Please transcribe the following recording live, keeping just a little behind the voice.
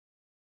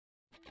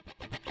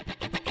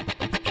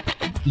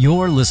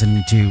You're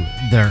listening to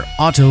There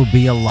Ought to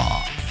Be a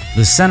Law,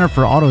 the Center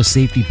for Auto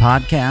Safety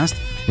podcast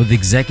with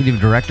Executive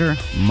Director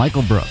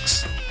Michael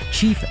Brooks,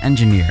 Chief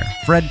Engineer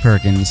Fred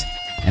Perkins,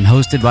 and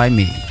hosted by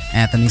me,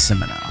 Anthony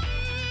Simino.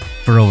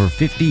 For over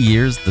 50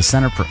 years, the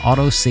Center for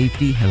Auto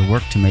Safety has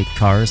worked to make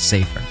cars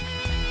safer.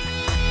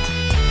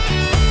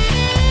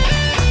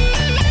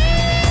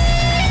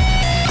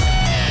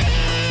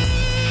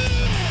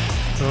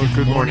 Oh,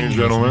 good morning,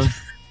 gentlemen.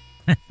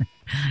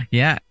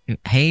 Yeah.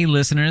 Hey,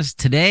 listeners.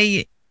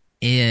 Today,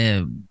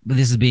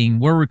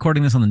 we're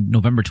recording this on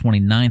November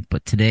 29th,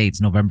 but today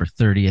it's November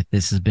 30th.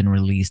 This has been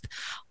released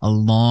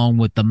along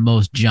with the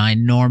most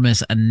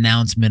ginormous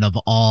announcement of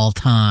all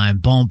time.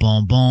 Boom,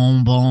 boom,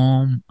 boom,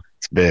 boom.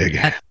 It's big.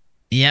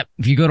 Yep.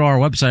 If you go to our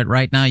website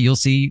right now, you'll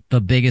see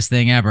the biggest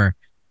thing ever.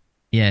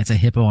 Yeah, it's a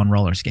hippo on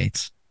roller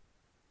skates.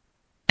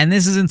 And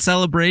this is in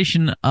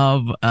celebration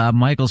of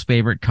Michael's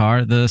favorite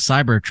car, the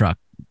Cybertruck.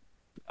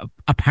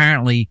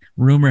 Apparently,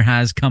 rumor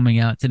has coming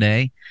out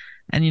today.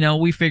 And,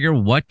 we figure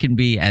what can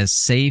be as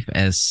safe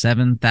as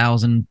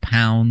 7,000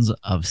 pounds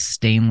of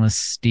stainless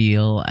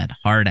steel at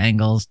hard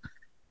angles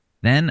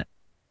than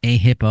a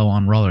hippo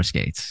on roller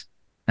skates.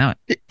 Now,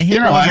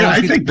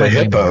 I think the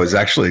hippo is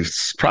actually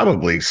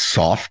probably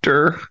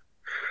softer.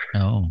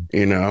 Oh,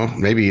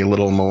 maybe a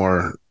little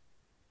more.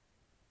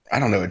 I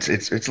don't know. It's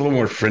a little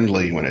more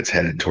friendly when it's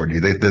headed toward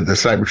you. The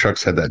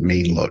Cybertrucks have that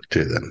mean look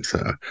to them.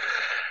 So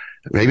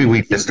maybe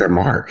we missed our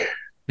mark.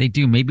 They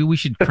do. Maybe we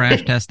should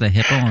crash test a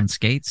hippo on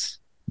skates.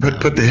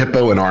 Put the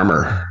hippo in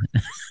armor.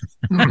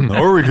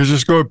 Or we could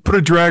just go put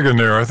a dragon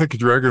there. I think a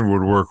dragon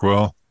would work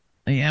well.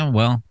 Yeah,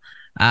 well.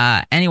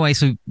 Anyway,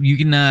 so you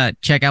can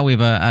check out, we have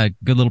a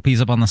good little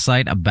piece up on the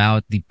site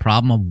about the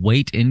problem of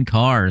weight in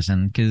cars,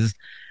 and because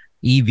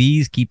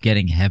EVs keep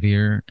getting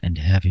heavier and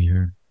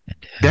heavier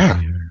and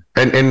heavier.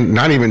 Yeah. And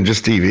not even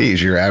just EVs.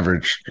 Your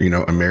average,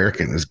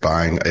 American is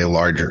buying a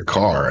larger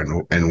car,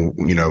 and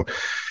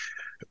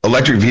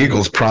electric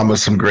vehicles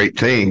promise some great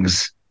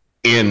things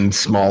in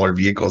smaller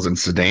vehicles and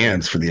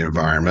sedans for the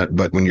environment,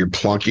 but when you're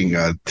plunking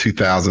a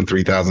 2,000,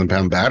 3,000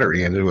 pound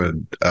battery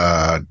into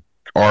a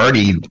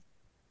already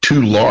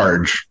too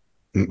large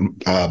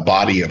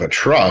body of a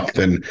truck,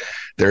 then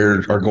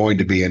there are going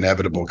to be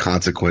inevitable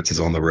consequences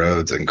on the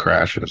roads and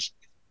crashes.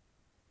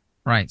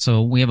 Right.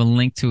 So we have a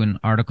link to an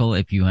article.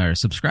 If you are a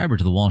subscriber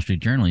to the Wall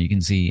Street Journal, you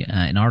can see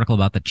an article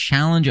about the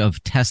challenge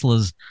of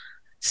Tesla's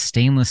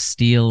stainless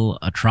steel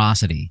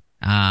atrocity.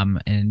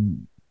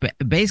 And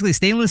basically,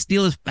 stainless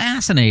steel is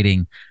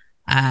fascinating.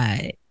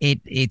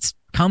 It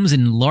comes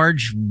in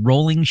large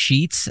rolling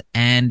sheets,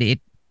 and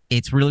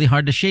it's really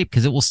hard to shape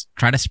because it will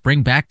try to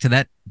spring back to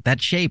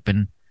that shape.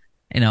 And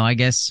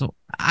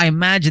I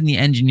imagine the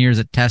engineers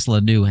at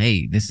Tesla knew,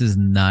 hey, this is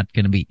not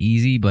going to be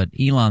easy. But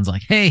Elon's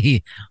like,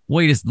 hey,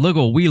 look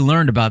what we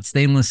learned about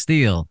stainless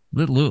steel.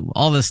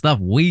 All this stuff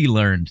we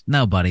learned.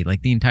 No, buddy,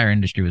 like the entire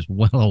industry was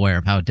well aware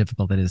of how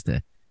difficult it is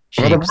to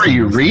shape. Well, the more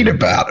you read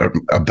about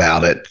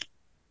it,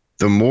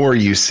 the more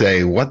you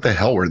say, what the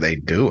hell were they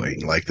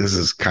doing? Like, this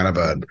is kind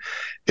of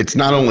it's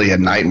not only a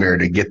nightmare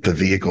to get the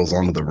vehicles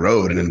onto the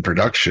road and in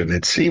production.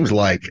 It seems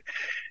like,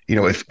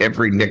 if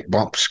every nick,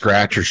 bump,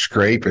 scratch, or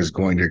scrape is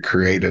going to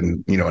create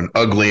an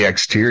ugly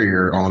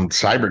exterior on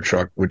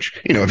Cybertruck, which,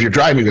 if you're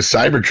driving a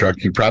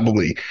Cybertruck, you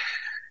probably,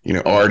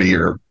 already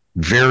are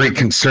very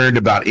concerned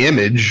about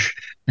image.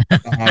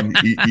 That's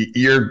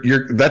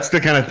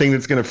the kind of thing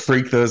that's going to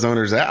freak those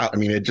owners out. I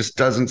mean, it just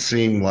doesn't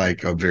seem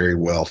like a very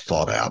well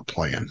thought out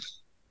plan.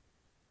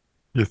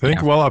 You think?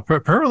 Yeah. Well,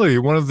 apparently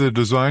one of the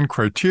design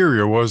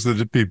criteria was that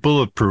it be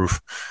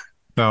bulletproof.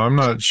 Now, I'm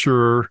not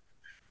sure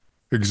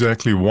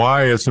exactly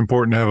why it's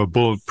important to have a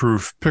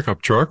bulletproof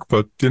pickup truck,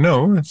 but I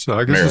guess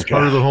it's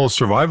part of the whole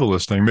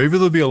survivalist thing. Maybe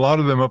there'll be a lot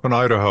of them up in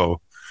Idaho.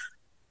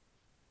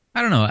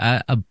 I don't know.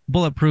 A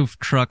bulletproof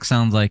truck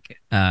sounds like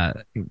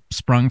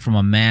sprung from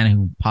a man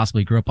who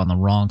possibly grew up on the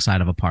wrong side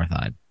of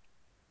apartheid.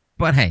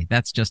 But hey,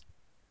 that's just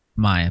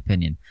my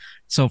opinion.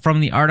 So from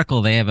the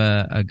article, they have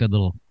a good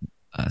little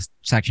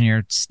section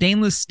here.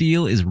 Stainless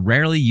steel is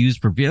rarely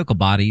used for vehicle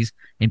bodies,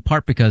 in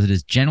part because it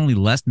is generally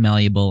less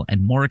malleable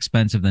and more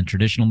expensive than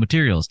traditional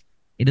materials.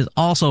 It is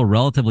also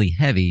relatively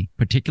heavy,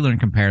 particularly in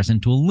comparison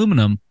to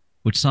aluminum,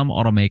 which some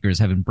automakers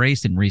have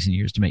embraced in recent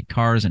years to make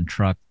cars and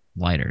trucks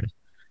lighter.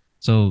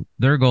 So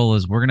their goal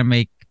is we're going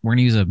to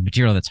use a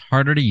material that's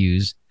harder to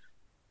use,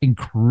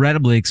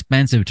 incredibly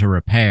expensive to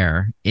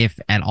repair, if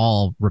at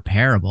all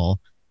repairable,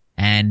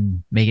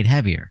 and make it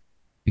heavier.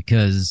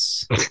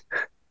 Because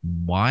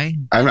why?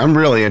 I'm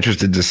really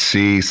interested to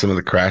see some of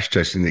the crash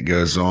testing that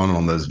goes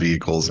on those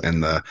vehicles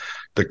and the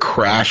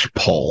crash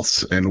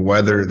pulse, and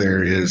whether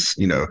there is,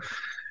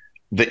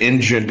 the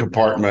engine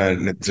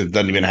compartment, it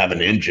doesn't even have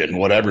an engine,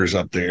 whatever's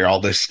up there,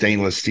 all this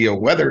stainless steel,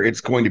 whether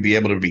it's going to be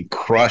able to be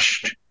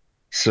crushed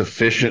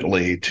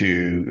sufficiently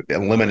to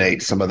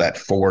eliminate some of that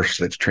force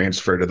that's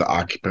transferred to the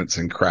occupants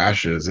and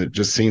crashes. It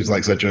just seems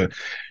like such a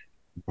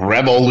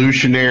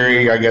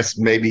revolutionary, I guess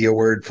maybe a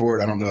word for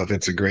it. I don't know if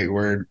it's a great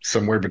word,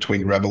 somewhere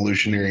between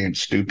revolutionary and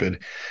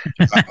stupid.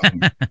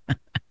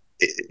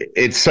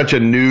 it's such a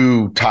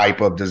new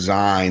type of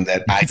design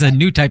that It's a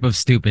new type of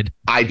stupid.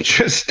 I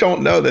just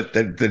don't know that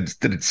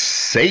it's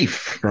safe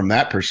from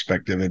that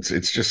perspective.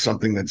 It's just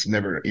something that's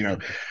never,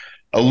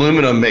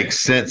 aluminum makes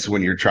sense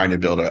when you're trying to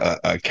build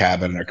a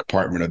cabin, a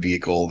compartment, a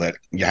vehicle that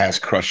has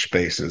crush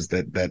spaces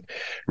that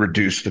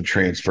reduce the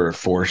transfer of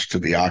force to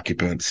the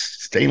occupants.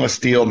 Stainless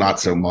steel, not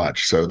so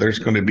much. So there's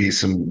going to be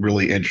some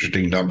really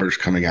interesting numbers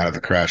coming out of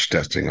the crash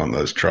testing on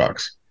those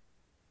trucks.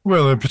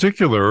 Well, in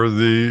particular,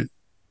 the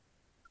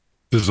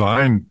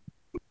design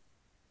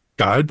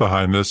guide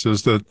behind this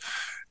is that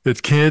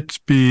it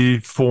can't be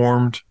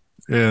formed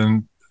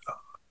in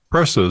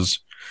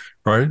presses,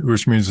 right?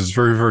 Which means it's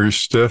very, very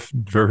stiff,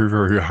 very,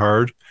 very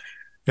hard.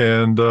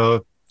 And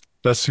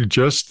that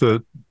suggests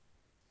that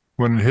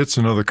when it hits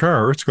another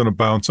car, it's going to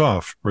bounce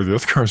off, or the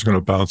other car is going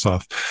to bounce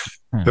off.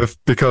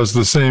 Because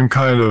the same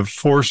kind of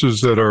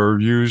forces that are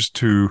used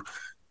to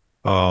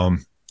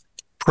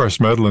press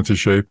metal into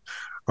shape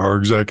are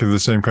exactly the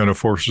same kind of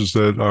forces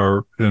that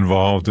are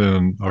involved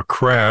in a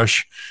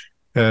crash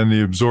and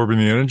the absorbing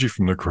the energy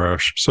from the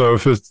crash. So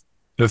if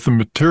the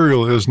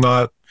material is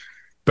not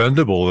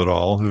bendable at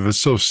all, if it's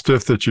so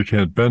stiff that you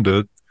can't bend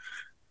it,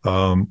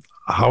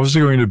 how is it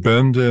going to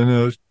bend in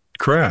a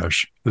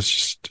crash? It's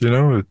just,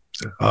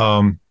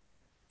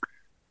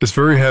 it's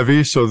very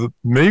heavy. So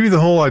maybe the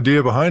whole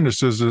idea behind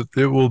this is that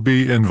it will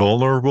be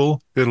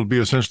invulnerable. It'll be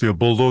essentially a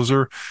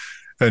bulldozer,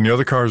 and the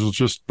other cars will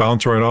just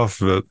bounce right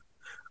off of it.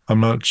 I'm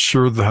not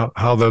sure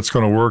how that's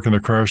going to work in the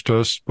crash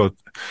test, but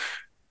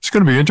it's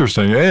going to be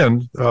interesting.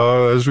 And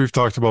as we've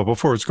talked about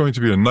before, it's going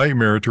to be a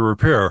nightmare to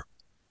repair.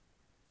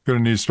 You're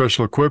going to need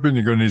special equipment.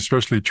 You're going to need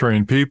specially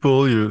trained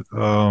people.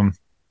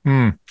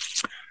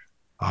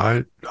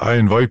 I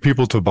invite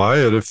people to buy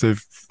it if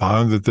they've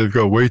found that they've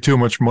got way too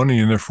much money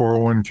in their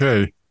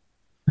 401k.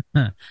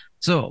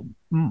 So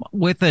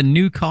with a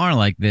new car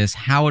like this,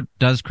 how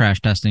does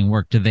crash testing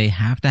work? Do they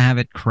have to have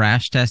it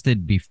crash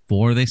tested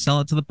before they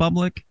sell it to the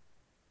public?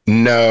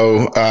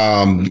 No.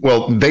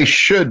 Well, they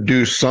should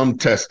do some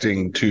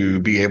testing to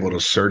be able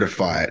to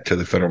certify it to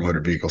the Federal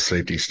Motor Vehicle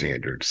Safety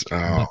Standards.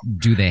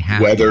 Do they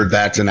have whether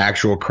that's an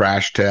actual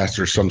crash test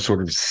or some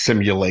sort of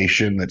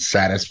simulation that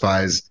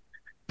satisfies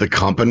the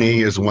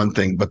company is one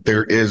thing, but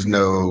there is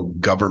no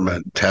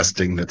government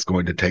testing that's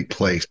going to take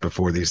place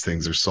before these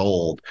things are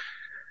sold.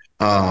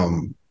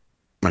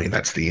 I mean,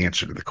 that's the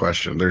answer to the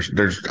question.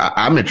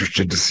 I'm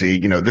interested to see,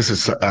 this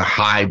is a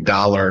high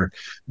dollar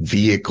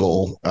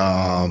vehicle.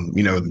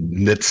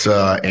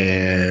 NHTSA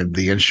and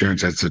the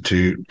Insurance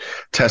Institute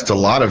test a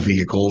lot of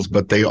vehicles,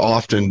 but they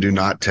often do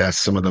not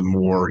test some of the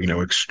more,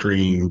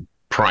 extremely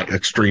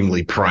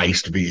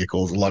priced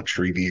vehicles,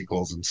 luxury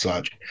vehicles and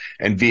such,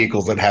 and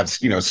vehicles that have,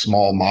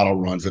 small model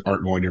runs that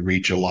aren't going to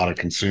reach a lot of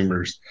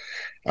consumers.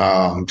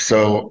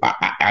 So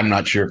I'm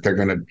not sure if they're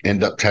going to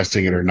end up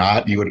testing it or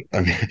not.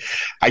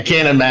 I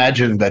can't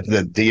imagine that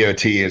the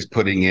DOT is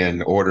putting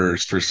in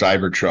orders for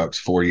Cybertrucks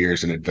 4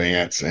 years in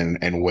advance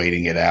and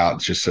waiting it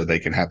out just so they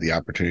can have the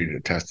opportunity to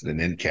test it in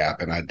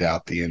NCAP. And I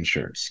doubt the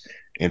Insurance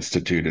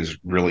Institute is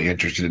really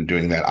interested in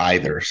doing that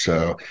either.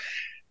 So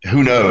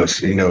who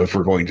knows, if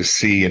we're going to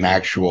see an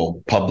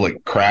actual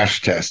public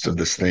crash test of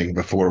this thing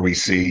before we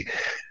see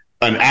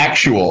an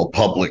actual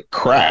public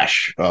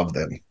crash of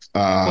them.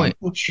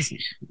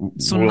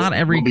 So not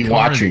every we'll be car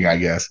watching, I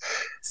guess.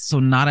 So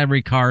not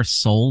every car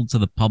sold to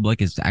the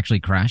public is actually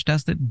crash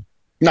tested?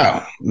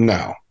 No.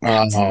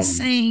 That's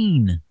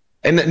insane.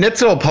 And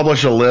NHTSA will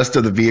publish a list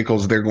of the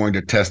vehicles they're going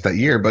to test that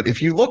year. But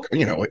if you look,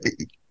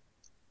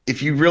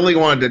 if you really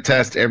wanted to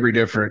test every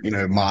different,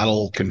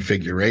 model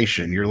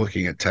configuration, you're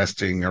looking at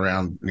testing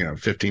around,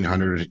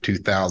 1,500 to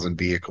 2,000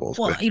 vehicles.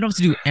 Well, you don't have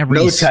to do every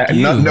no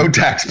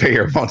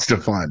taxpayer wants to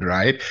fund,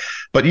 right?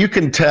 But you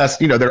can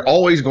test, they're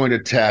always going to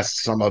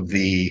test some of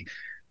the,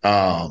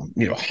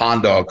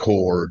 Honda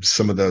Accords,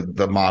 some of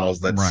the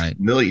models that's right.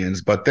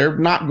 Millions, but they're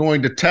not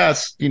going to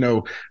test,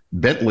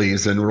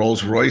 Bentleys and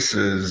Rolls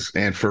Royces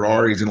and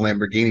Ferraris and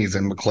Lamborghinis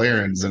and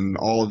McLarens and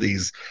all of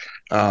these,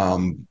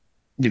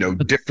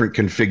 different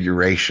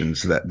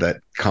configurations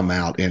that come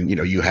out, and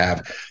you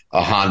have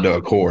a Honda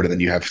Accord and then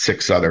you have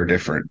 6 other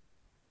different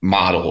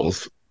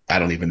models. I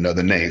don't even know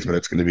the names, but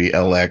it's going to be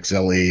LX,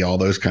 LE, all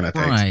those kind of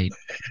things. Right.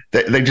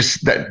 They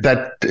just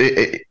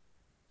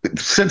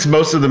since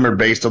most of them are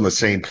based on the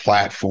same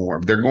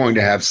platform, they're going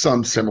to have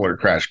some similar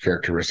crash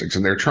characteristics,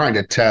 and they're trying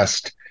to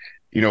test,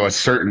 a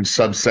certain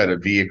subset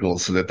of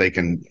vehicles so that they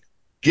can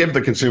give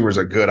the consumers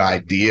a good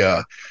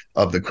idea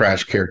of the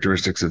crash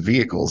characteristics of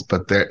vehicles.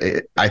 But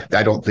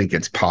I don't think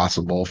it's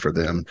possible for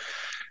them,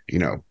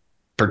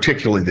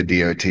 particularly the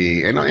DOT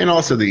and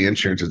also the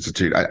Insurance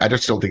Institute. I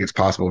just don't think it's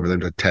possible for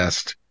them to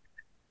test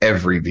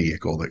every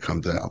vehicle that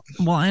comes out.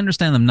 Well, I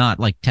understand them not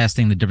like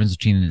testing the difference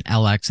between an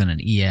LX and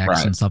an EX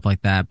right. and stuff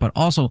like that, but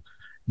also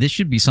this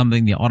should be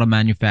something the auto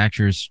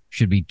manufacturers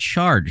should be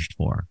charged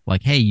for.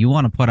 Like, hey, you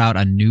want to put out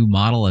a new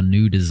model, a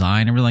new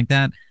design, everything like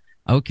that?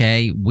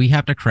 Okay, we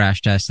have to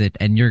crash test it,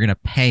 and you're going to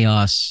pay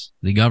us,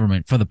 the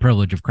government, for the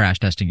privilege of crash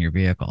testing your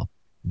vehicle.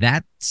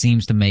 That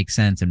seems to make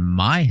sense in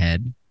my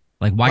head.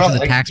 Like, why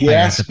should the taxpayer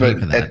have to pay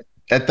for that?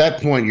 at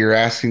that point, you're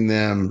asking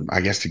them,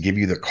 I guess, to give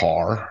you the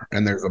car,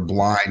 and there's a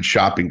blind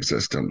shopping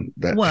system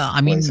that Well, takes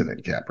I place in mean,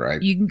 NCAP,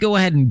 right? you can go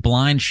ahead and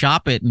blind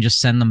shop it and just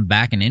send them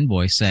back an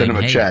invoice Send saying, them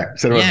a "Hey, check,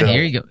 send them a yeah, here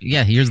bill. you go.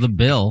 Yeah, here's the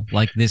bill.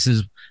 Like this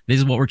is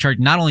what we're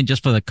charging not only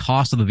just for the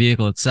cost of the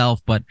vehicle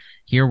itself, but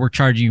here we're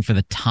charging you for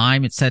the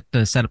time it's set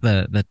to set up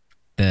the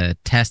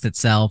test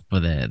itself for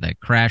the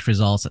crash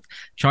results.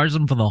 Charge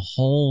them for the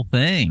whole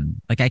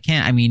thing. Like I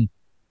can't. I mean,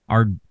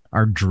 are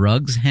are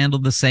drugs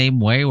handled the same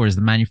way, or is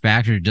the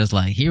manufacturer just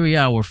like, here we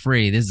are, we're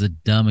free? This is a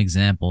dumb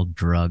example.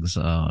 Drugs.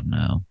 Oh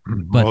no.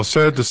 But Well,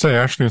 sad to say,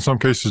 actually, in some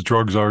cases,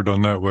 drugs are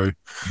done that way.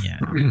 yeah.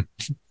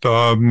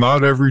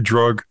 Not every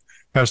drug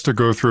has to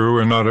go through,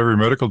 and not every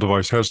medical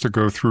device has to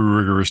go through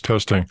rigorous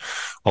testing.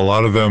 A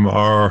lot of them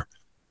are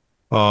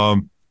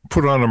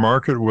put on the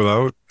market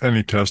without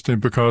any testing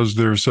because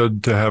they're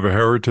said to have a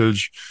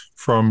heritage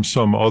from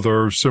some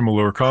other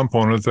similar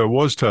component that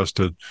was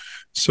tested.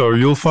 So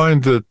you'll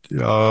find that,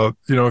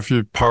 if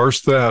you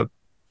parse that,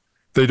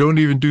 they don't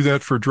even do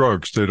that for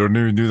drugs. They don't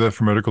even do that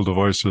for medical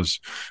devices.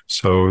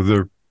 So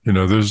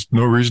there's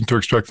no reason to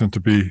expect them to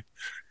be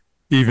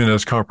even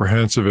as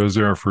comprehensive as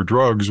they are for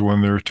drugs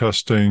when they're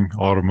testing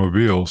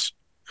automobiles.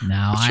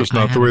 No, It's just I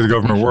not the have way the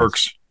government expectations.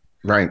 works.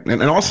 Right.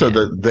 And also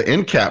Yeah. the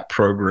NCAP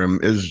program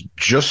is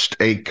just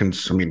I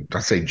mean, I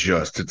say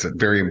just, it's a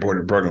very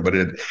important program, but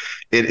it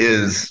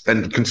is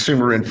a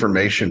consumer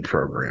information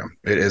program.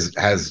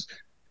 Has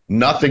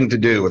nothing to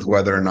do with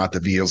whether or not the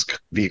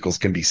vehicles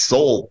can be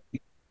sold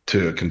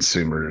to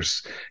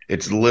consumers.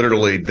 It's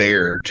literally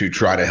there to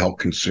try to help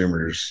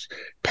consumers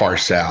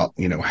parse out,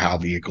 how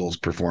vehicles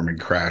perform in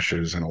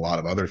crashes and a lot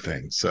of other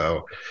things.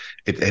 So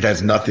it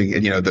has nothing,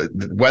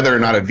 and whether or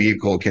not a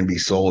vehicle can be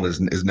sold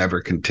is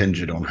never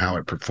contingent on how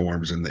it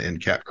performs in the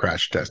NCAP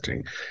crash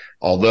testing.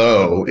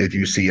 Although if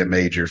you see a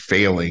major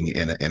failing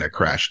in a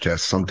crash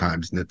test,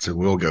 sometimes NHTSA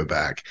will go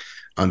back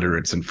under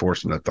its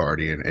enforcement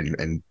authority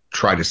and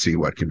try to see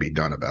what can be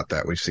done about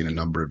that. We've seen a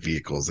number of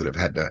vehicles that have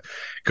had to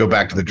go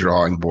back to the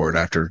drawing board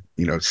after,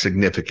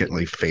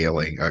 significantly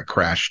failing a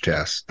crash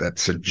test that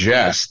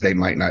suggests they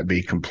might not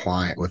be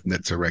compliant with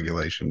NHTSA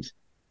regulations.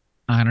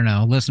 I don't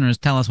know. Listeners,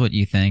 tell us what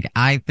you think.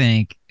 I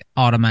think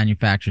auto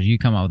manufacturers, you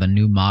come out with a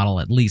new model,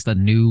 at least a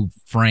new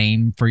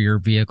frame for your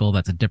vehicle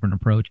that's a different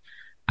approach.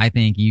 I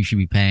think you should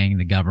be paying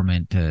the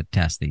government to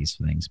test these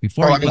things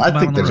before Well, you I mean, put I them out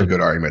think on the there's a road.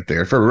 good argument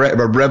there for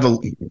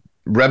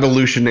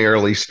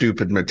revolutionarily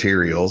stupid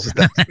materials.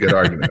 That's a good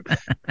argument.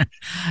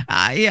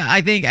 Yeah,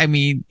 I think. I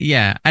mean,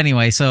 yeah.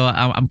 Anyway, so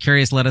I'm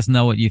curious. Let us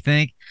know what you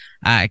think.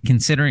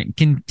 Considering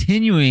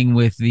continuing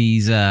with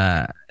these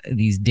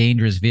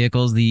dangerous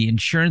vehicles, the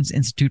Insurance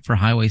Institute for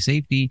Highway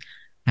Safety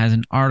has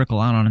an article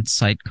out on its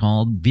site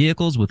called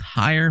 "Vehicles with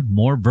Higher,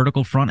 More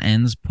Vertical Front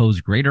Ends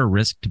Pose Greater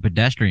Risk to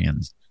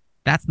Pedestrians."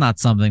 That's not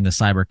something the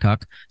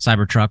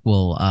Cybertruck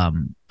will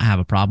have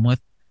a problem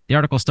with. The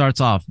article starts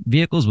off,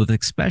 vehicles with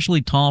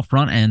especially tall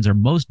front ends are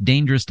most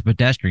dangerous to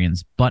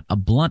pedestrians, but a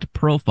blunt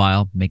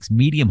profile makes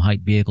medium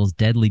height vehicles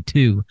deadly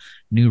too,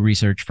 new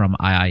research from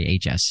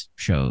IIHS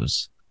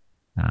shows.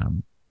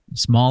 Um,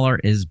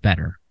 Smaller is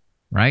better,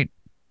 right?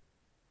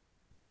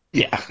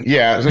 Yeah,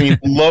 yeah. I mean,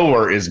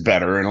 lower is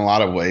better in a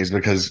lot of ways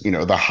because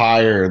the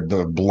higher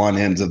the blunt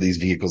ends of these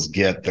vehicles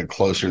get, the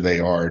closer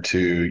they are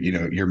to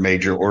your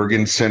major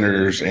organ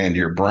centers and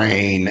your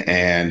brain.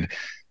 And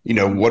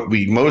what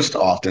we most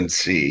often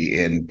see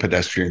in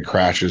pedestrian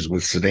crashes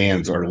with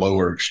sedans are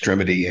lower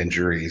extremity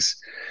injuries.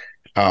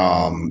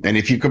 And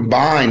if you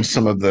combine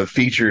some of the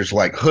features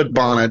like hood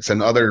bonnets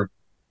and other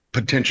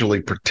potentially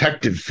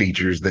protective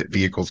features that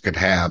vehicles could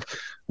have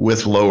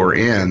with lower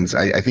ends,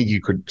 I think you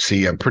could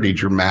see a pretty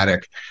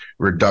dramatic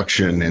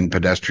reduction in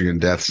pedestrian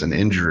deaths and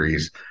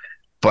injuries.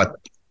 But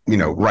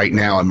right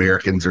now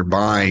Americans are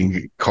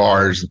buying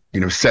cars.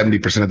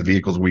 70% of the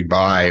vehicles we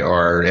buy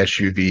are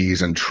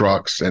SUVs and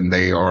trucks, and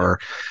they are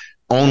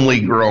only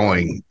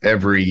growing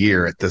every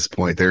year at this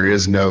point. There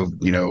is no,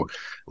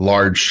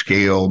 large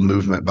scale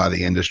movement by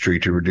the industry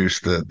to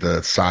reduce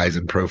the size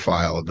and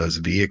profile of those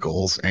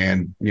vehicles.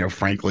 And,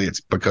 frankly,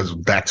 it's because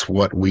that's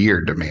what we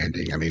are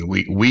demanding. I mean,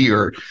 we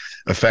are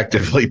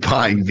effectively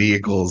buying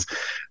vehicles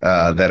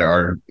that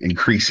are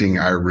increasing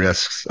our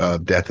risks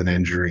of death and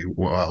injury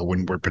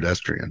when we're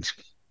pedestrians.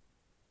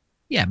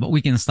 Yeah, but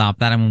we can stop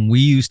that. I mean,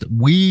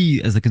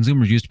 we as the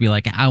consumers used to be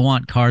like, I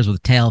want cars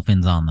with tail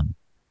fins on them.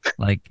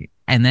 Like,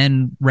 and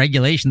then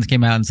regulations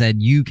came out and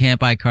said you can't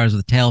buy cars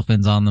with tail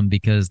fins on them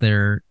because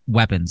they're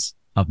weapons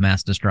of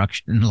mass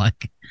destruction.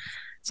 Like,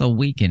 so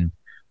we can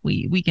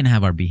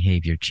have our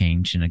behavior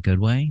changed in a good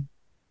way.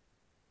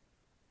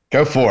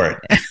 Go for it.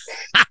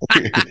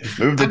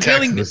 Move to I'm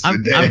feeling Texas.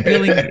 I'm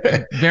feeling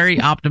very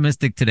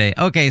optimistic today.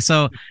 Okay,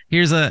 so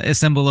here's a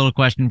simple little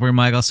question for you,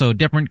 Michael. So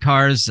different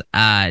cars,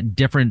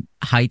 different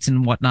heights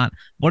and whatnot.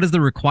 What is the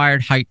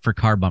required height for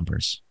car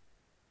bumpers?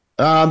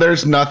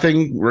 There's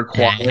nothing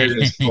required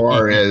as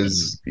far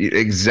as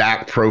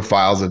exact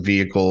profiles of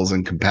vehicles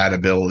and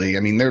compatibility. I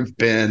mean, there have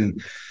been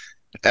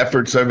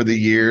efforts over the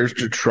years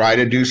to try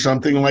to do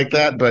something like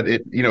that, but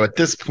at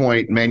this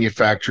point,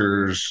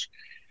 manufacturers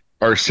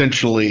are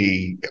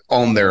essentially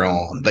on their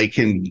own. They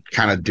can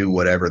kind of do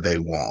whatever they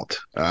want.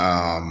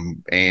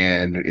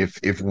 And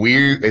if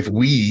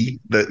we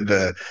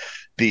the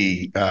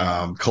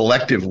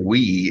collective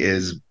we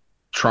is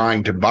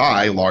trying to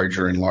buy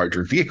larger and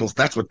larger vehicles,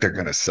 that's what they're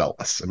going to sell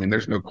us. I mean,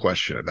 there's no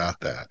question about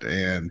that.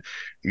 And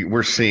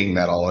we're seeing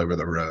that all over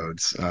the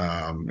roads.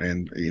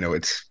 And,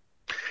 it's,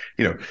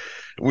 you know,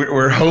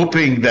 we're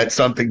hoping that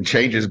something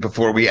changes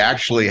before we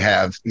actually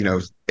have,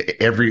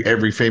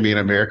 every Fabian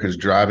American is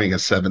driving a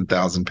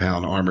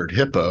 7,000-pound armored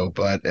hippo.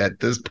 But at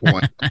this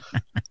point,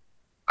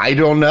 I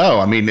don't know.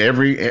 I mean,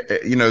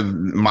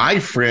 my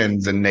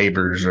friends and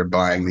neighbors are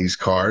buying these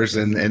cars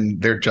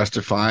and they're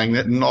justifying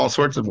it in all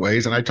sorts of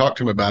ways. And I talked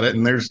to them about it,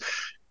 and there's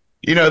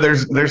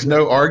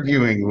no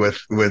arguing with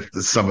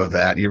some of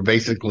that. You're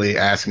basically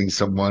asking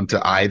someone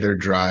to either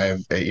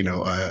drive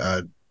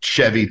a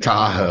Chevy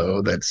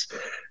Tahoe that's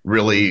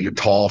really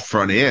tall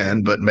front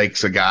end, but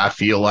makes a guy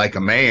feel like a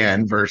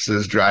man,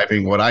 versus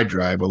driving what I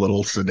drive, a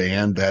little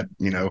sedan that,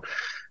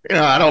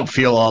 I don't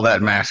feel all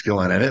that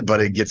masculine in it, but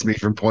it gets me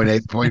from point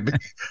A to point B.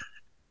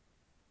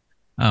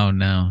 Oh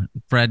no,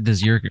 Fred,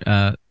 does your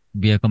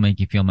vehicle make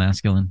you feel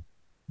masculine?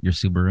 Your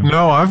Subaru?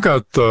 No, I've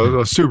got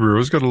a Subaru.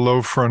 It's got a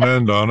low front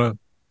end on it.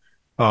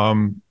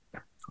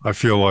 I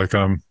feel like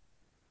I'm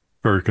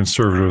very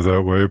conservative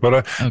that way,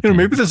 but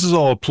maybe this is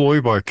all a ploy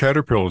by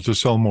Caterpillar to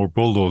sell more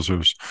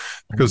bulldozers,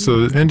 because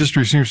the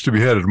industry seems to be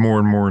headed more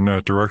and more in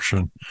that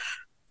direction.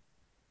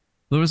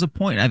 There was a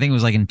point, I think it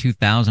was like in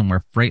 2000,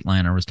 where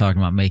Freightliner was talking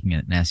about making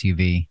it an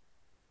SUV,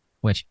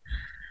 which,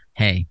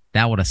 hey,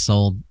 that would have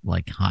sold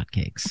like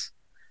hotcakes.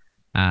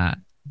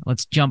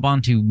 Let's jump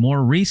on to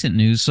more recent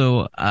news.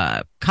 So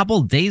a couple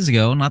days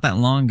ago, not that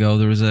long ago,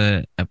 there was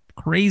a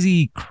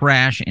crazy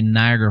crash in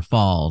Niagara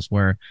Falls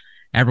where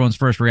everyone's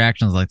first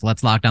reaction is like,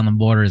 let's lock down the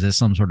border. Is this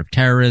some sort of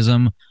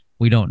terrorism?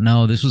 We don't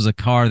know. This was a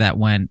car that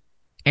went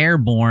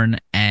airborne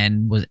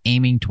and was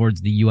aiming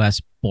towards the U.S.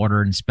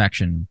 border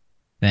inspection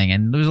thing.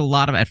 And there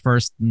was at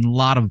first, a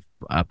lot of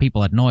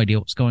people had no idea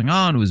what was going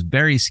on. It was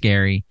very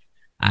scary.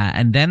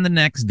 And then the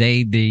next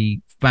day,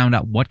 they found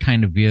out what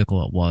kind of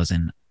vehicle it was.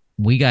 And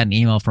we got an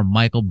email from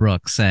Michael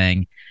Brooks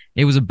saying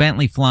it was a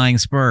Bentley Flying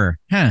Spur.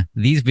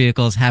 These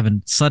vehicles have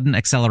a sudden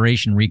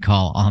acceleration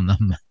recall on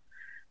them.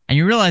 And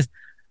you realize,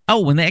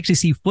 when they actually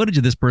see footage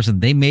of this person,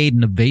 they made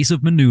an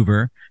evasive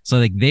maneuver.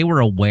 So they were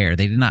aware.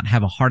 They did not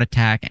have a heart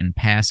attack and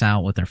pass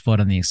out with their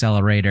foot on the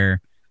accelerator.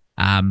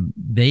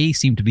 They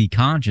seem to be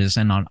conscious,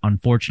 and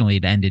unfortunately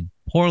it ended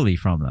poorly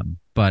from them.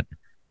 But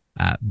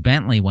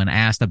Bentley, when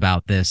asked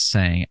about this,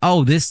 saying,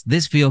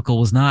 this vehicle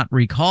was not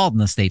recalled in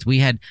the States.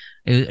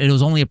 It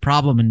was only a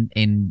problem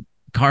in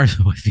cars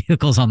with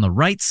vehicles on the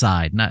right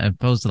side, not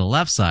opposed to the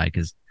left side,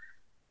 because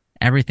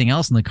everything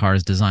else in the car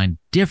is designed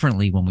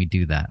differently when we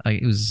do that.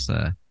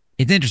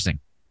 It's interesting.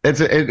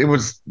 It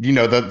was,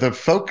 the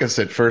focus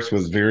at first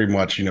was very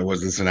much,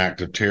 was this an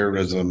act of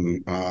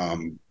terrorism,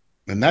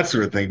 and that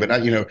sort of thing. But,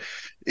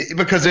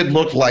 because it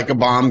looked like a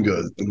bomb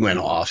went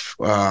off.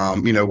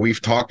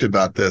 We've talked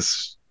about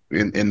this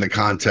in the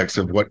context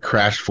of what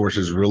crash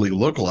forces really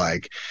look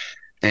like.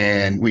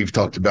 And we've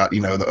talked about,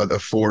 the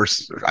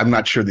force. I'm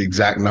not sure the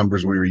exact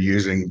numbers we were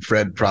using.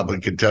 Fred probably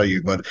could tell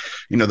you, but,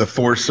 the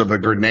force of a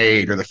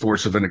grenade or the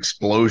force of an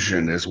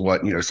explosion is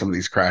what, some of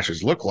these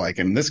crashes look like.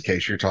 And in this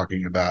case, you're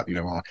talking about,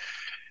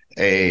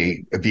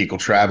 a vehicle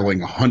traveling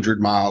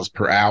 100 miles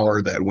per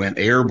hour that went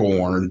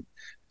airborne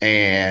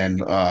and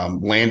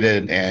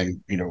landed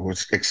and,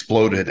 was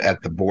exploded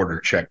at the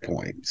border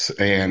checkpoints.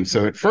 And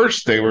so at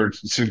first they were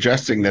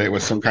suggesting that it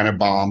was some kind of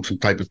bomb, some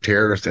type of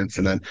terrorist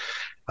incident.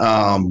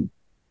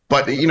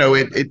 But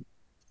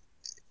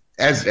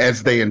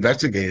as they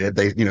investigated,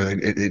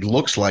 it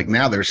looks like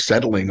now they're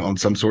settling on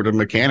some sort of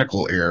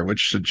mechanical error,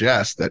 which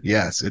suggests that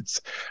yes,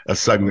 it's a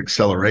sudden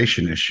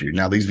acceleration issue.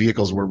 Now, these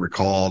vehicles were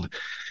recalled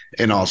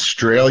in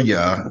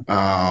Australia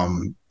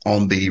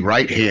on the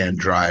right-hand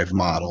drive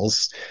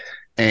models,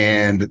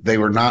 and they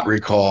were not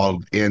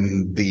recalled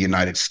in the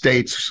United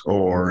States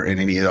or in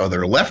any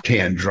other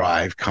left-hand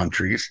drive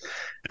countries.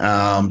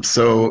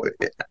 So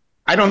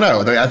I don't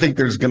know. I think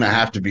there's going to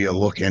have to be a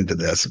look into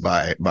this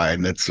by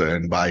NHTSA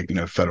and by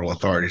federal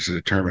authorities to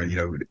determine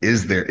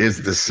is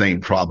the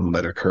same problem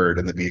that occurred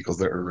in the vehicles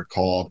that were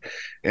recalled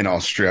in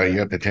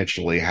Australia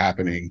potentially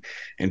happening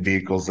in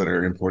vehicles that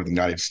are imported in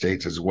the United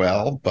States as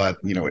well. But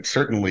it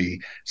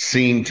certainly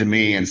seemed to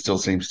me and still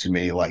seems to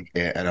me like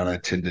an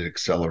unattended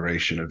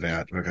acceleration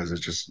event, because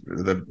it's just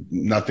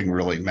nothing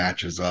really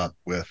matches up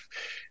with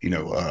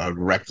a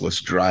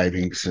reckless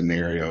driving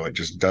scenario. It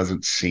just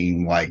doesn't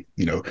seem like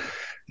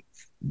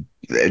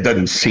it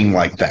doesn't seem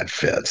like that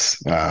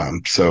fits.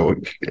 So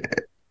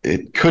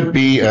it could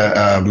be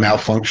a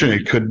malfunction.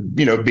 It could,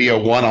 be a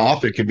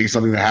one-off. It could be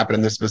something that happened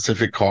in this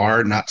specific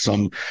car, not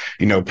some,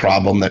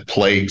 problem that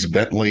plagues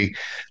Bentley.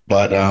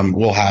 But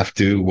we'll have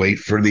to wait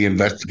for the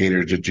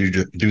investigators to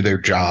do their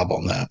job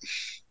on that.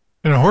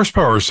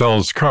 Horsepower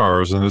sells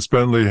cars, and this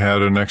Bentley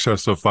had an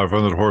excess of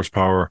 500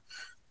 horsepower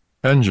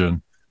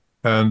engine.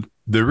 And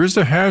there is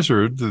a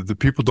hazard that the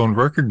people don't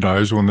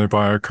recognize when they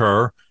buy a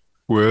car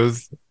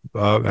with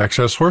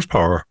excess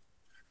horsepower.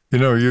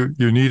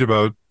 You need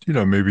about,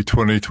 maybe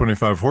 20,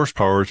 25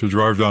 horsepower to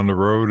drive down the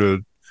road at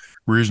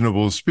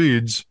reasonable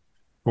speeds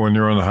when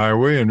you're on the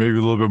highway, and maybe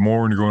a little bit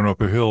more when you're going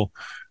up a hill.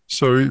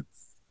 So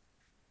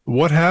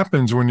what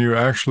happens when you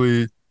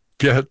actually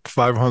get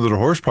 500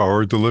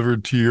 horsepower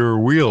delivered to your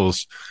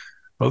wheels?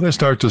 Well, they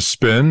start to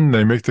spin.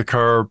 They make the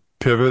car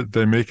pivot.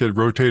 They make it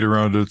rotate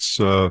around its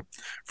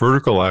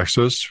vertical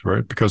axis,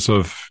 right, because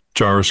of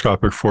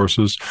gyroscopic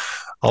forces.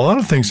 A lot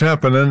of things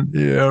happen. And,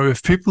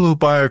 if people who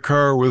buy a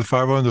car with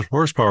 500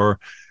 horsepower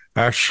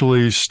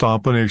actually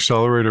stomp on the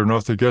accelerator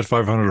enough to get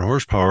 500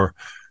 horsepower,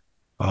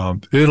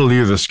 it'll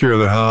either scare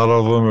the hell out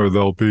of them or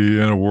they'll be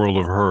in a world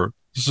of hurt.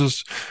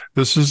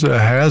 This is a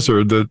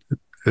hazard that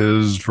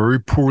is very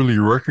poorly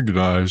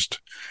recognized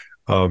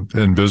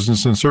in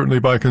business and certainly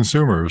by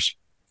consumers.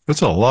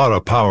 It's a lot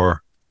of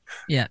power,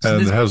 and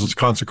it has its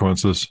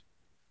consequences.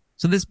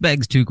 So this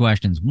begs two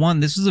questions. One,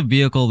 this is a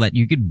vehicle that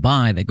you could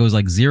buy that goes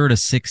like 0 to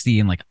 60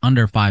 in like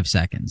under 5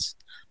 seconds.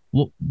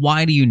 Well,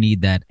 why do you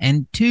need that?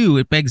 And two,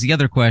 it begs the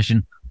other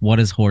question: what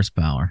is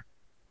horsepower?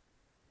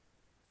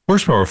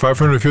 Horsepower,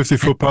 550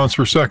 foot-pounds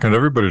per second.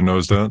 Everybody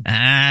knows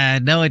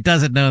that. No, it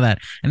doesn't know that.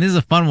 And this is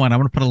a fun one. I'm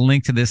going to put a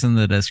link to this in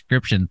the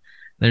description.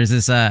 There's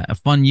this a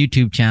fun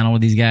YouTube channel where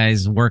these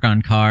guys work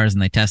on cars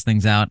and they test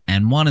things out.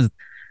 And one is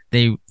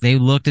they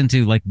looked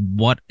into like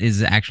what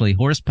is actually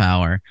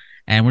horsepower.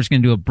 And we're just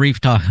going to do a brief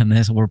talk on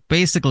this, where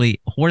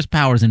basically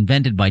horsepower is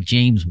invented by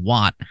James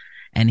Watt,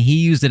 and he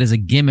used it as a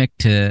gimmick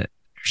to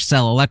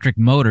sell electric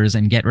motors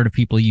and get rid of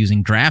people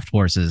using draft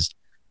horses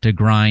to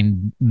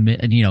grind,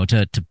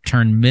 to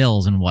turn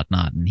mills and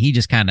whatnot. And he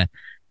just kind of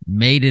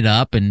made it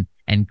up and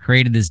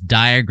created this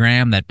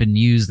diagram that's been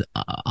used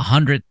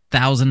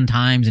 100,000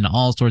 times in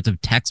all sorts of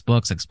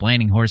textbooks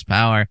explaining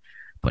horsepower,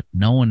 but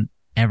no one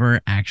ever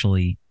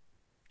actually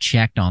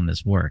checked on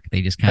this work.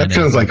 They just kind of... That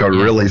sounds like a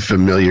really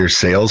familiar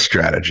sales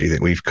strategy that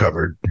we've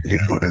covered,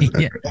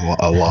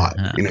 a lot.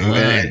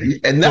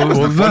 And that was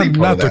the funny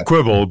part. Not to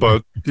quibble,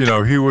 but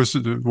he was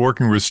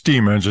working with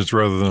steam engines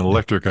rather than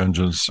electric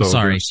engines. So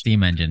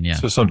steam engine, yeah.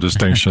 So some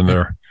distinction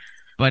there.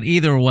 But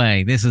either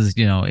way, this is,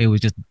 it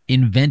was just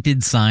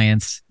invented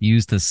science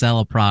used to sell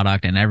a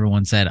product, and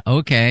everyone said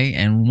okay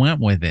and went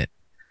with it.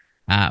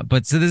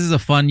 But so this is a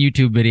fun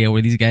YouTube video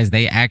where these guys,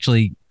 they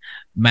actually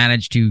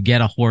managed to get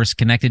a horse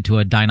connected to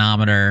a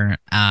dynamometer,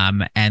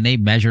 and they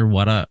measure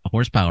what a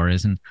horsepower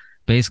is, and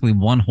basically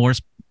 1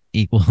 horse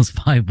equals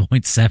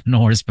 5.7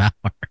 horsepower,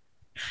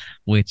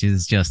 which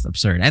is just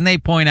absurd. And they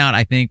point out,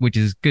 I think, which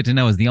is good to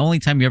know, is the only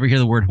time you ever hear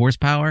the word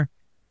horsepower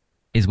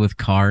is with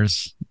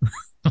cars.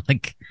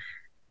 Like,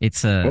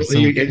 it's a...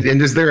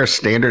 and is there a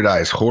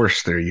standardized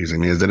horse they're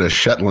using? Is it a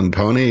Shetland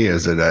pony?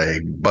 Is it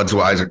a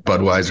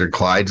Budweiser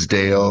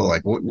Clydesdale?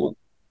 Like, what?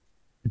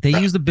 They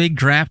used a big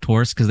draft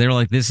horse because they were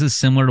like, this is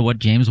similar to what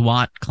James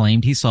Watt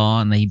claimed he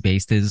saw, and he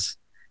based his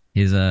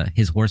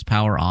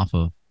horsepower off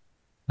of.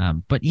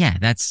 But yeah,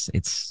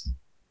 it's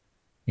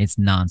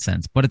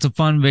nonsense, but it's a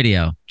fun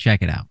video.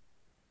 Check it out.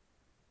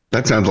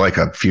 That sounds like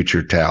a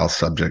future TAL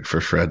subject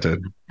for Fred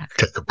to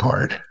take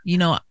apart.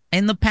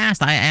 In the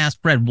past, I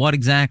asked Fred what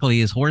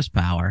exactly is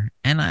horsepower,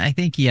 and I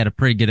think he had a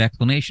pretty good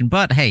explanation.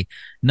 But hey,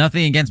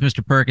 nothing against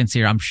Mr. Perkins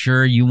here. I'm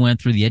sure you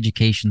went through the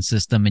education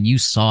system and you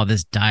saw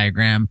this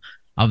diagram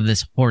of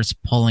this horse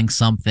pulling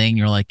something.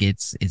 You're like,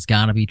 it's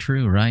got to be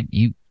true, right?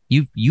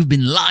 You've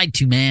been lied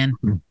to, man.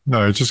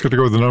 No, I just got to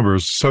go with the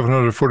numbers.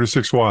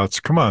 746 watts.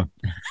 Come on,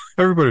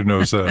 everybody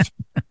knows that.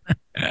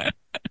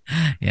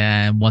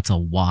 Yeah, and what's a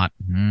watt?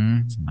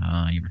 You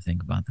ever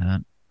think about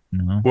that?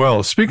 No.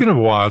 Well, speaking of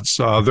watts,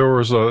 there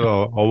was a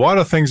lot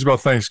of things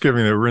about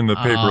Thanksgiving that were in the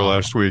paper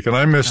last week, and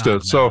I missed it. No.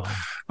 So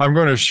I'm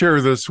going to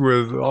share this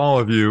with all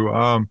of you.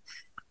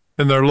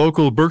 In their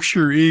local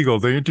Berkshire Eagle,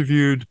 they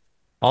interviewed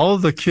all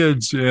of the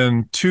kids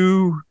in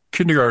 2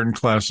 kindergarten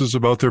classes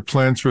about their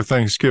plans for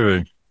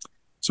Thanksgiving.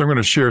 So I'm going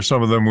to share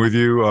some of them with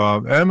you.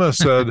 Emma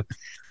said,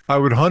 I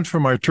would hunt for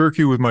my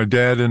turkey with my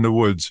dad in the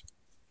woods.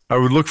 I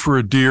would look for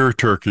a deer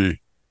turkey.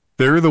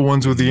 They're the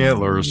ones with the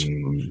antlers.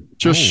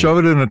 Just shove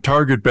it in a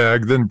Target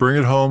bag, then bring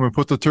it home and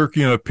put the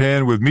turkey in a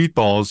pan with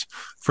meatballs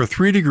for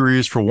 3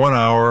 degrees for 1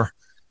 hour.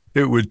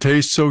 It would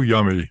taste so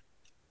yummy.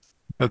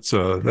 That's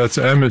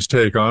Emma's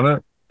take on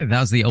it. That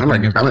was the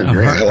opening.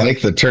 I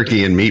like the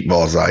turkey and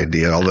meatballs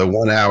idea, although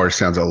 1 hour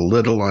sounds a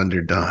little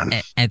underdone.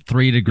 At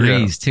 3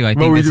 degrees, too. I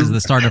think this is the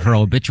start of her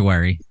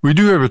obituary. We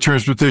do have a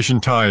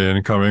transportation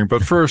tie-in coming,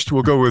 but first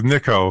we'll go with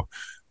Nico,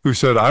 who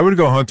said, I would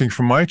go hunting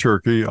for my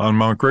turkey on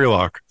Mount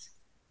Greylock.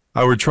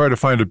 I would try to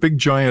find a big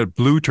giant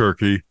blue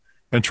turkey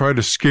and try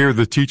to scare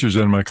the teachers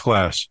in my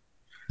class.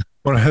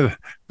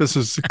 This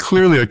is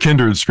clearly a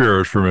kindred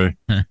spirit for me.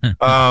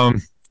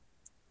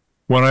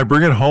 When I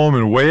bring it home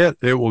and weigh it,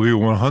 it will be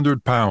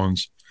 100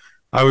 pounds.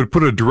 I would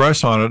put a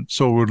dress on it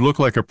so it would look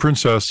like a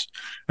princess,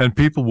 and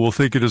people will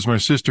think it is my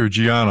sister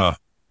Gianna.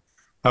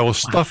 I will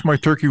stuff my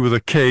turkey with a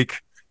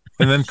cake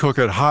and then cook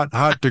at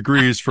hot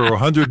degrees for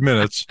 100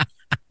 minutes.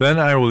 Then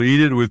I will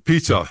eat it with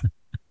pizza.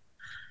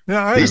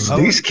 Yeah,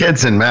 These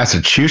kids in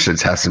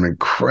Massachusetts have some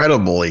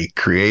incredibly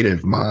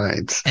creative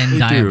minds. And they do.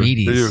 They do.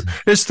 diabetes.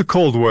 It's the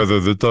cold weather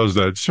that does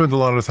that. Spend a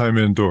lot of time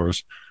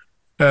indoors.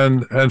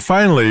 And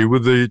finally,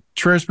 with the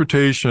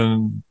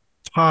transportation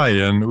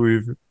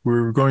tie-in,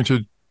 we're going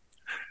to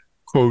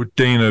quote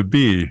Dana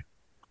B,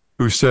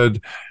 who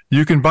said,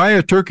 "You can buy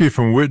a turkey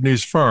from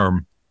Whitney's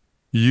farm.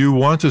 You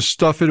want to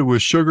stuff it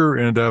with sugar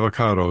and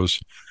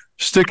avocados.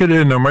 Stick it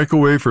in a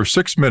microwave for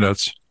 6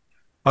 minutes.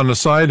 On the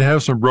side,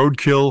 have some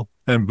roadkill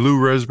and blue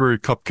raspberry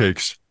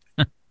cupcakes."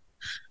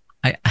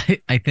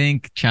 I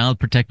think Child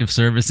Protective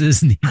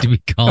Services need to be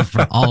called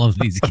for all of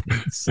these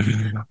kids.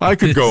 I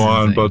could go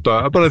on, but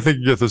I think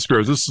you get the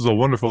spirit. This is a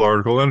wonderful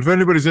article, and if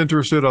anybody's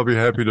interested, I'll be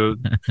happy to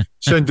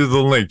send you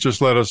the link.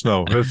 Just let us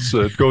know.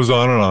 It goes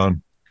on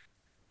and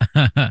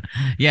on.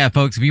 Yeah,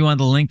 folks, if you want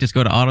the link, just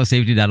go to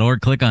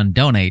autosafety.org, click on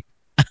donate,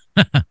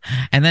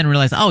 and then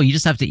realize, oh, you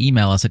just have to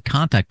email us at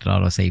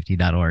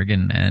contact@autosafety.org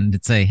and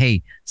say,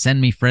 hey, send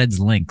me Fred's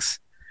links,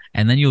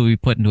 and then you'll be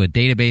put into a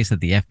database that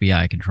the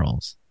FBI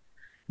controls.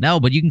 No,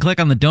 but you can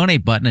click on the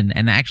donate button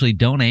and actually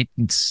donate.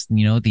 It's,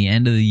 at the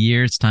end of the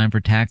year, it's time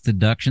for tax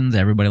deductions.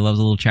 Everybody loves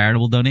a little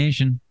charitable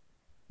donation,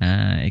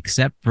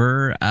 except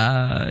for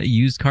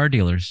used car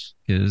dealers,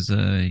 because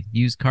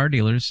used car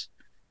dealers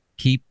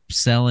keep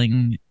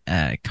selling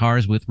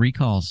cars with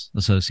recalls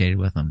associated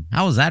with them.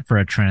 How was that for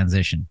a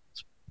transition?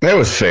 That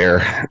was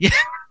fair. Yeah.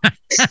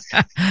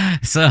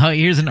 So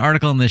here's an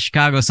article in the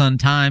Chicago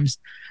Sun-Times.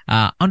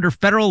 Under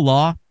federal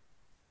law,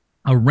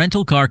 a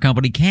rental car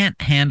company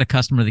can't hand a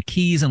customer the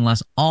keys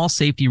unless all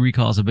safety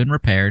recalls have been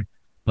repaired,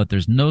 but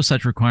there's no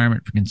such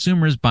requirement for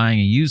consumers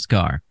buying a used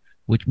car,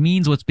 which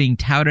means what's being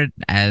touted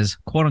as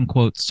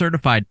quote-unquote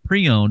certified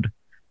pre-owned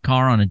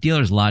car on a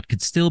dealer's lot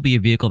could still be a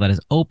vehicle that has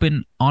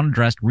open,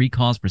 unaddressed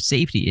recalls for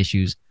safety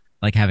issues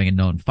like having a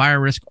known fire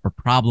risk or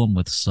problem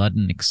with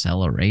sudden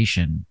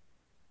acceleration.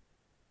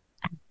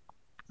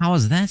 How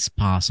is this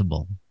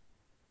possible?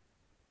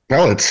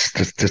 Well, it's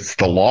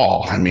the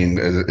law. I mean,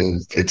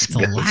 it's the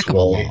lack of a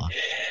law.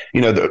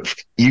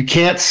 You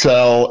can't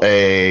sell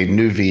a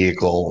new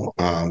vehicle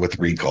with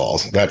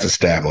recalls. That's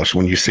established.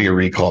 When you see a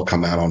recall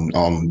come out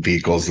on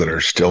vehicles that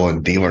are still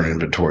in dealer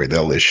inventory,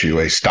 they'll issue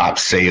a stop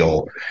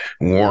sale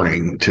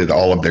warning to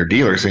all of their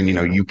dealers, and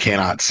you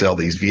cannot sell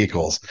these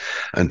vehicles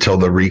until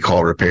the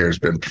recall repair has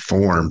been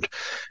performed.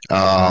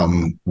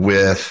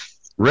 With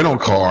rental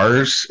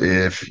cars,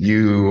 if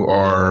you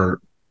are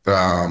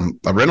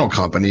a rental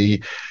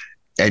company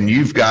and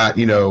you've got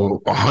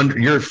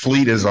 100, your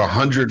fleet is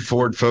 100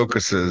 Ford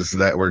Focuses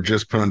that were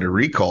just put under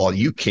recall,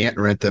 you can't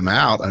rent them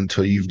out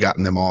until you've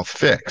gotten them all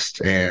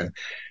fixed. And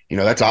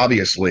that's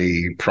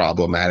obviously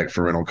problematic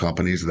for rental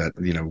companies that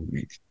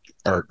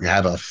or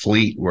have a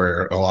fleet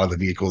where a lot of the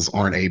vehicles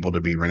aren't able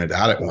to be rented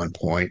out at one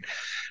point.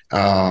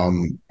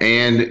 But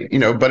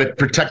it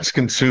protects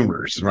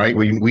consumers, right?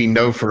 We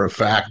know for a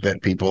fact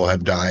that people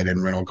have died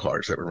in rental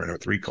cars that were rented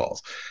with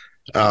recalls.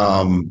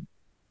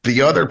 The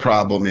other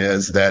problem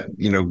is that,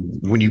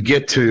 when you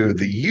get to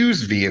the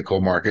used vehicle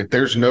market,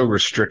 there's no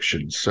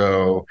restrictions.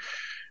 So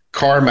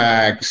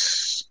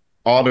CarMax,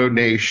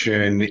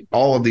 AutoNation,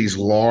 all of these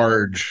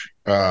large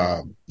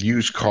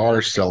used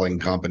car selling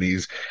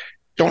companies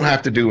don't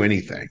have to do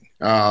anything.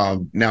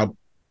 Now,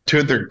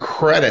 to their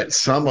credit,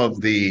 some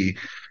of the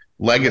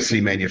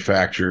legacy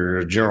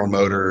manufacturers, General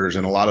Motors,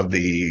 and a lot of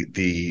the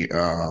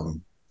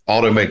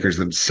automakers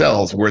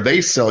themselves, where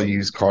they sell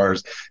used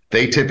cars,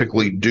 they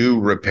typically do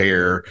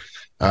repair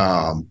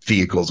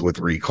vehicles with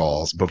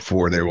recalls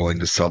before they're willing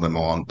to sell them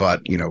on.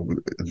 But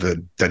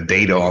the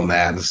data on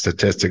that, the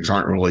statistics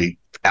aren't really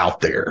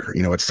out there.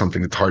 It's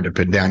something that's hard to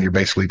pin down. You're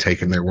basically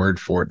taking their word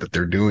for it that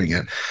they're doing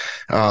it.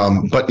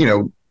 But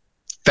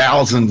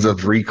thousands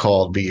of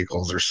recalled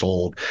vehicles are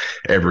sold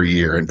every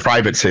year. In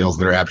private sales,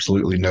 there are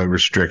absolutely no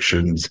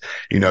restrictions.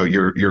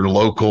 Your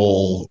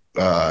local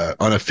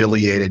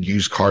unaffiliated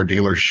used car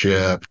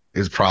dealership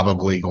is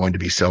probably going to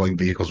be selling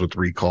vehicles with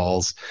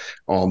recalls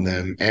on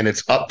them. And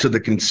it's up to the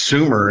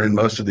consumer in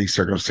most of these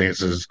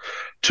circumstances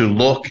to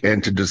look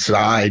and to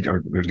decide,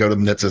 or go to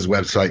NHTSA's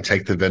website,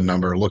 take the VIN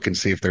number, look and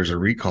see if there's a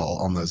recall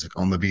on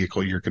the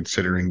vehicle you're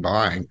considering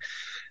buying.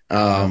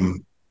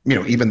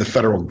 Even the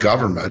federal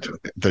government,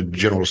 the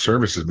General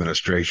Services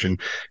Administration,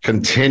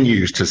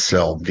 continues to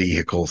sell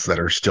vehicles that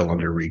are still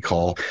under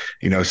recall.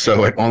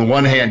 So on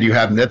one hand, you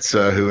have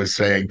NHTSA, who is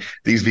saying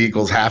these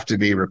vehicles have to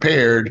be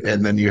repaired,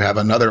 and then you have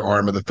another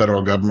arm of the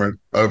federal government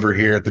over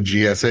here at the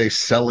GSA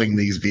selling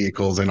these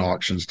vehicles in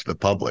auctions to the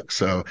public.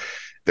 So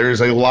there's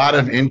a lot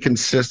of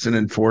inconsistent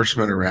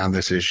enforcement around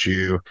this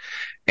issue.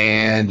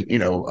 And,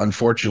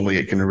 unfortunately,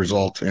 it can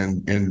result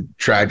in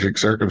tragic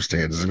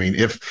circumstances. I mean,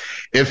 if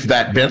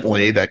that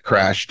Bentley that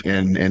crashed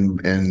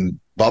in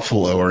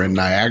Buffalo or in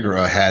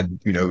Niagara had,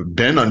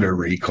 been under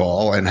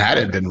recall and had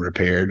it been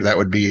repaired, that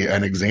would be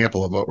an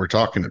example of what we're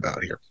talking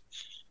about here.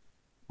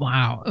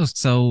 Wow.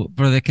 So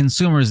for the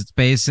consumers, it's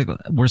basically,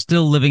 we're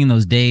still living in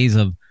those days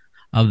of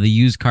the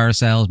used car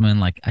salesman,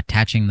 like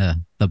attaching the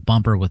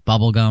bumper with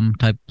bubble gum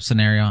type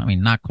scenario. I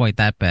mean, not quite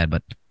that bad,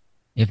 but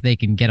if they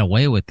can get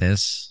away with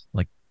this,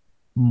 like,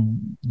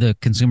 the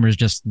consumer is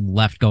just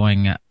left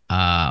going, okay,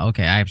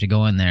 I have to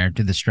go in there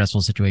to the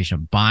stressful situation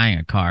of buying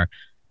a car,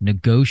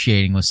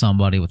 negotiating with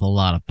somebody with a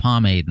lot of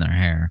pomade in their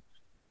hair,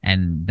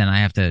 and then I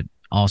have to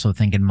also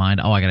think in mind,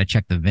 oh, I got to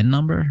check the VIN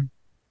number.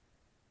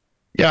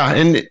 Yeah,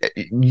 and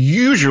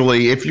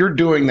usually, if you're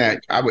doing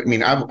that, I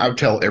would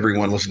tell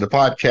everyone listen to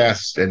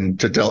podcasts and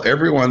to tell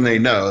everyone they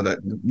know that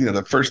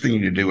the first thing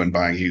you do when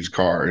buying a used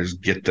car is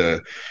get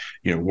the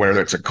whether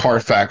it's a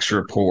Carfax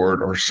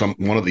report or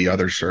one of the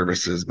other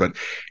services, but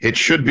it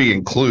should be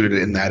included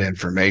in that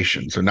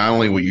information. So not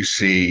only will you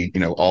see,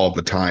 all of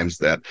the times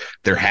that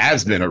there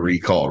has been a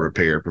recall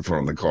repair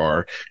performed on the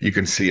car, you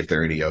can see if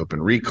there are any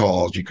open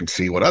recalls. You can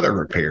see what other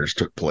repairs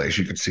took place.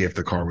 You can see if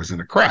the car was in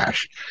a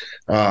crash.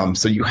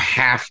 So you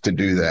have to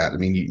do that. I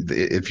mean,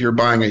 if you're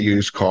buying a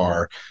used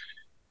car,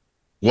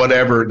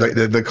 whatever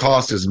the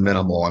cost is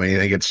minimal. I mean, I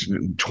think it's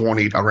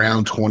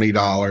around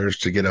 $20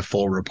 to get a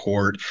full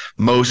report.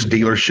 Most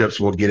dealerships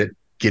will get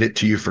it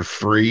to you for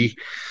free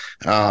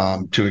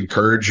to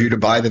encourage you to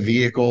buy the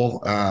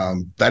vehicle.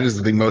 That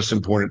is the most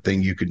important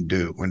thing you can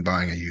do when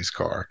buying a used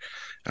car.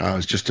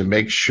 Is just to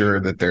make sure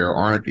that there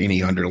aren't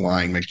any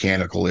underlying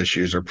mechanical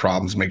issues or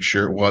problems. Make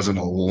sure it wasn't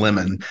a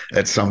lemon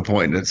at some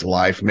point in its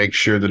life. Make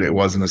sure that it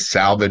wasn't a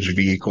salvage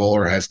vehicle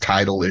or has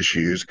title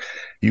issues.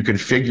 You can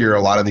figure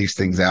a lot of these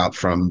things out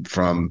from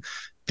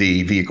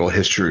the vehicle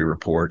history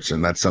reports,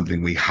 and that's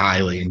something we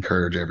highly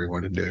encourage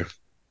everyone to do.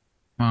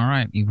 All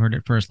right, you've heard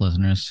it first,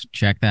 listeners.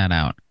 Check that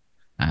out.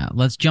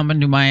 Let's jump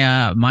into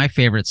my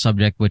favorite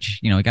subject, which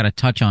I got to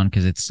touch on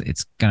because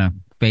it's gonna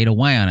fade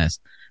away on us.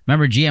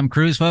 Remember GM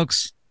Cruise,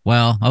 folks?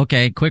 Well,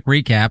 okay, quick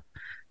recap.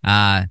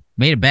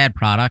 Made a bad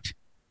product,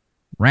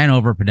 ran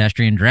over a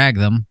pedestrian, dragged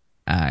them,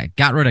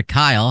 got rid of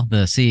Kyle,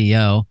 the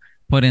CEO,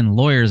 put in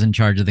lawyers in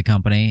charge of the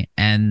company,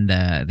 and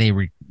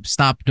they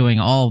stopped doing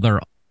all of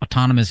their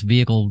autonomous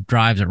vehicle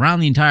drives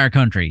around the entire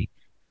country.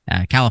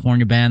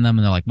 California banned them,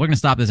 and they're like, we're going to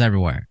stop this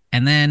everywhere.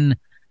 And then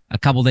a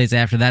couple days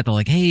after that, they're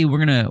like, hey,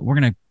 we're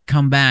gonna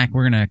come back.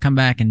 We're going to come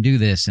back and do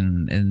this,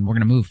 and we're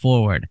going to move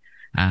forward.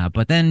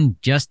 But then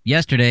just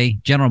yesterday,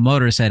 General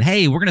Motors said,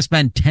 hey, we're going to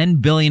spend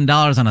 $10 billion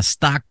on a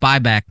stock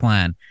buyback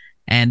plan.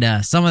 And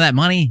some of that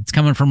money is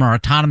coming from our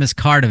autonomous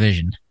car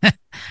division.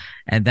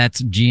 And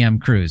that's GM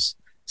Cruise.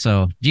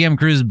 So GM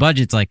Cruise's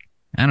budget's like,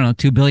 I don't know,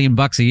 $2 billion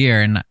a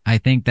year. And I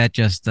think that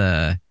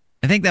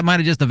might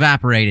have just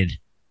evaporated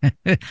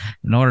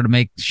in order to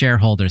make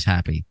shareholders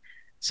happy.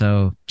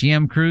 So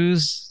GM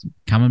Cruise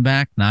coming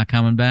back, not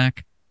coming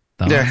back.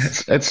 Yeah,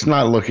 it's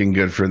not looking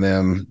good for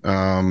them.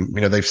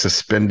 They've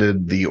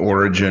suspended the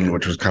Origin,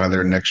 which was kind of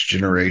their next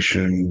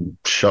generation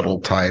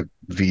shuttle type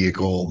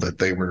vehicle that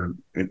they were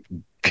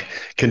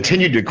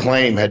continued to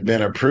claim had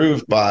been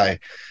approved by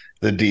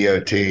the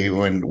DOT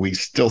when we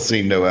still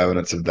see no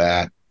evidence of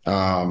that.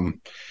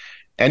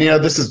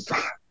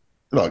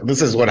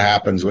 This is what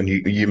happens when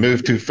you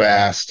move too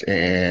fast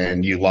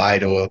and you lie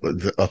to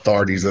the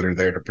authorities that are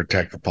there to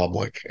protect the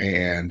public,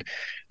 and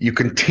you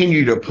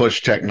continue to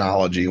push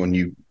technology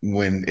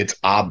when it's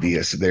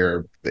obvious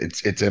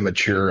it's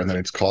immature and that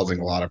it's causing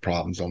a lot of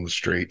problems on the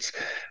streets,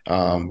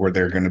 where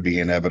there are going to be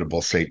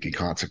inevitable safety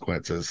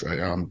consequences.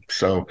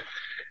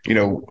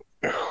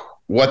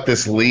 What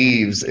this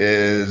leaves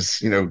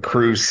is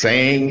Cruise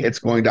saying it's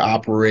going to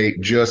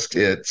operate just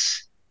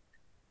its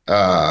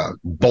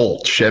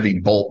Chevy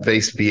Bolt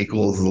based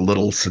vehicles, the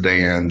little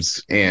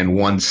sedans, in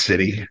one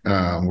city.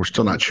 We're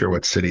still not sure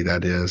what city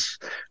that is.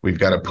 We've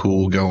got a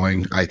pool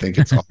going. I think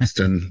it's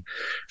Austin.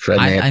 Fred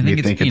and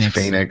Anthony think it's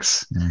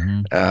Phoenix.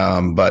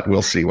 Mm-hmm. But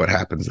we'll see what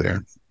happens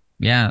there.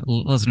 Yeah,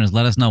 listeners,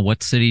 let us know,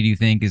 what city do you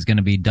think is going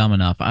to be dumb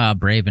enough,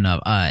 brave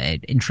enough,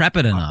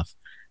 intrepid enough?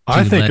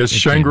 I think it's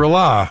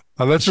Shangri-La.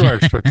 That's where I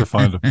expect to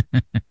find them.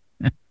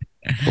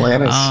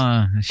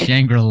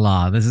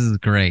 Shangri-La. This is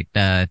great.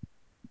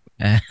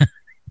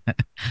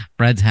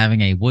 Fred's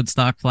having a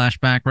Woodstock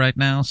flashback right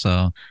now,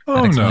 so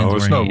no, it's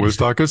not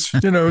Woodstock. It's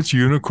it's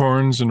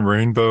unicorns and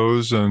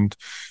rainbows and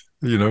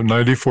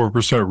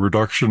 94%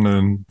 reduction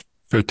in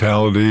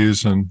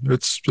fatalities, and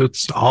it's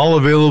all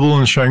available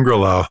in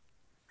Shangri-La.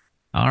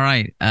 All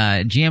right,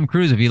 GM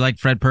Cruise, if you like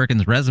Fred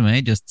Perkins'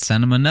 resume, just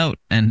send him a note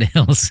and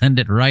he'll send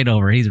it right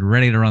over. He's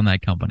ready to run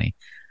that company.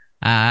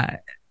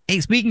 Hey,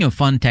 speaking of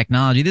fun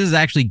technology, this is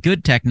actually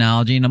good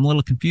technology, and I'm a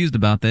little confused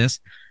about this.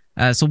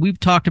 So we've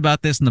talked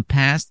about this in the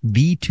past,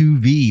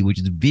 V2V, which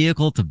is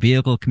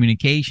vehicle-to-vehicle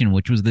communication,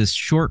 which was this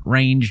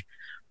short-range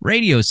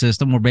radio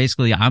system where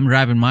basically I'm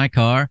driving my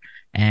car,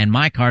 and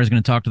my car is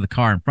going to talk to the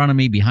car in front of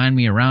me, behind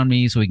me, around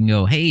me, so we can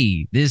go,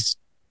 hey, this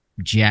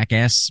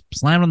jackass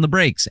slammed on the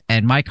brakes,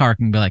 and my car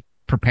can be like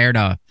prepared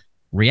to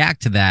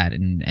react to that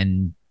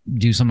and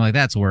do something like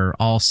that, so we're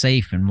all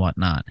safe and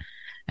whatnot.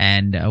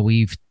 And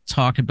we've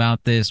talked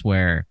about this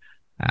where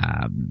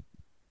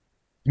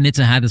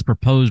NHTSA had this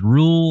proposed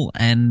rule,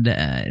 and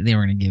they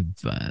were going to give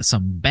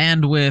some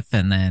bandwidth,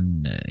 and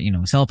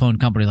then cell phone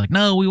companies like,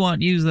 no, we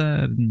won't use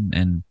that.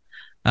 And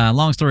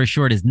long story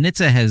short is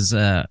NHTSA has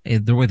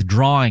they're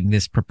withdrawing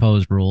this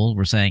proposed rule.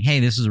 We're saying, hey,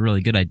 this is a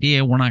really good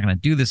idea. We're not going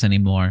to do this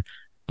anymore.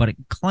 But it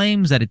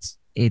claims that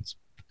it's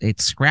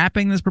it's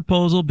scrapping this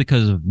proposal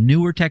because of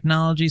newer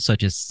technology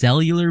such as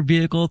cellular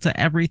vehicle to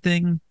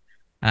everything.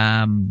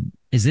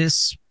 Is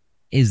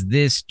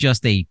this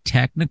just a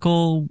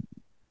technical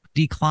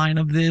decline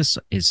of this?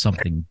 Is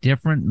something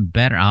different and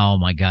better? Oh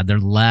my God, they're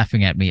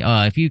laughing at me.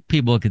 If you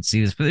people could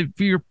see this,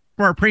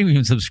 for our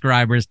premium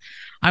subscribers,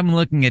 I'm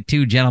looking at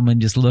two gentlemen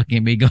just looking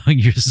at me, going,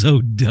 "You're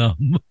so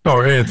dumb."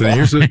 Oh, Anthony,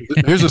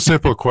 here's a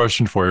simple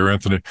question for you,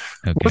 Anthony.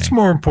 Okay. What's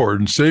more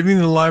important, saving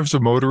the lives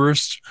of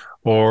motorists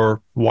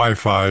or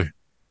Wi-Fi?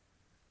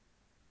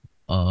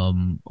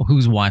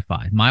 Whose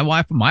Wi-Fi? My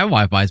Wi-Fi. My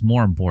Wi-Fi is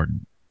more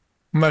important.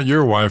 Not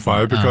your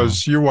Wi-Fi,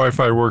 because your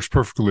Wi-Fi works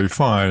perfectly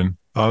fine.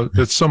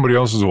 It's somebody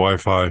else's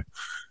Wi-Fi.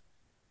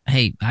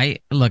 Hey, I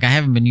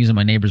haven't been using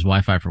my neighbor's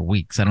Wi-Fi for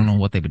weeks. I don't know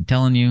what they've been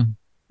telling you.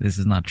 This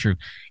is not true.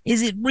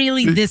 Is it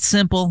really this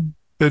simple?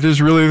 It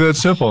is really that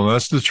simple. And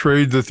that's the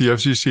trade that the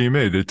FCC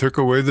made. They took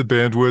away the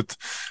bandwidth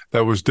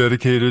that was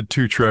dedicated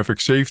to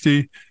traffic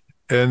safety,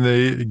 and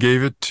they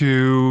gave it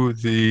to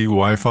the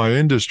Wi-Fi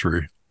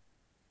industry.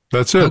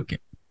 That's it.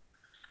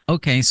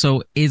 Okay.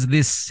 So is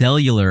this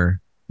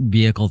cellular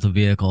vehicle to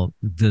vehicle?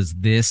 Is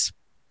this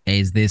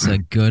a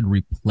good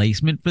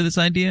replacement for this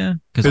idea?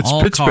 Because it's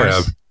all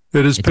cars. PITSBAB.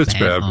 It is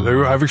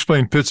PITSBAB. I've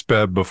explained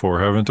PITSBAB before,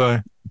 haven't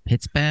I?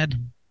 PITSBAB?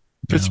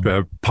 No.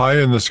 PITSBAB. Pie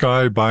in the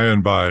sky, by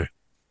and by.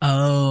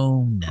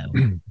 Oh,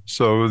 no.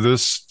 So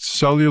this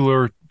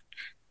cellular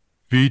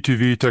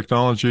V2V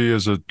technology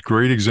is a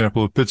great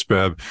example of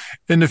PITSBAB.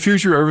 In the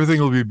future, everything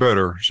will be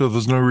better. So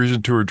there's no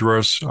reason to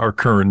address our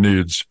current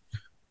needs.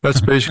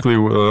 That's basically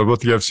what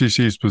the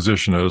FCC's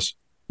position is.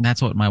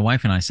 That's what my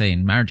wife and I say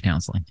in marriage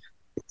counseling.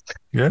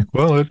 Yeah,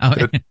 well,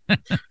 it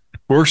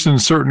works in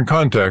certain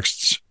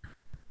contexts.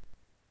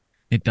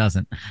 It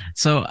doesn't.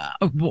 So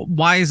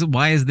why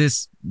is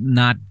this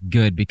not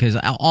good? Because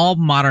all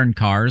modern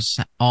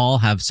cars all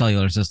have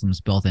cellular systems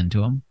built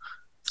into them.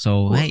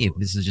 So hey, if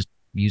this is just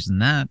using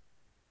that.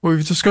 Well,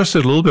 we've discussed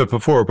it a little bit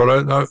before, but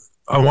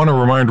I want to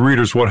remind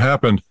readers what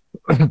happened.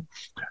 The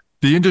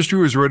industry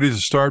was ready to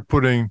start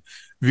putting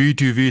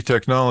V2V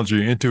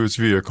technology into its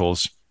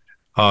vehicles.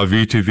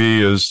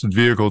 V2V is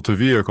vehicle to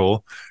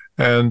vehicle,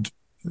 and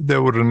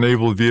that would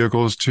enable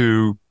vehicles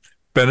to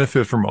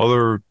benefit from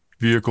other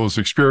vehicles'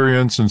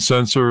 experience and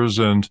sensors,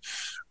 and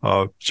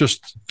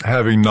just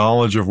having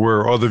knowledge of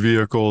where other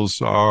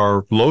vehicles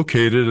are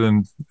located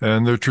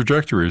and their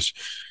trajectories.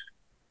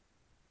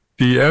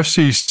 The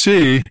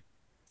FCC,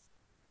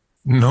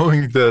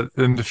 knowing that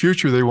in the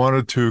future they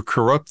wanted to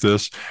corrupt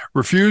this,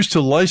 refused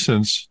to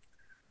license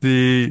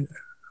the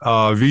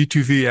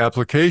V2V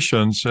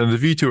applications and the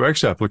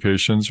V2X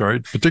applications,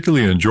 right?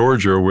 Particularly in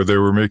Georgia, where they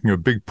were making a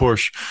big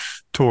push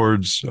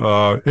towards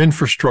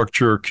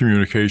infrastructure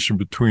communication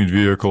between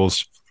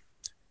vehicles.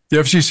 The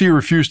FCC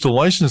refused to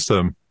license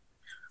them.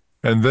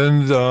 And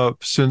then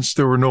since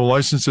there were no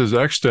licenses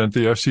extant,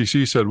 the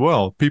FCC said,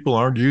 well, people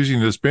aren't using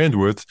this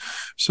bandwidth,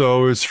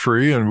 so it's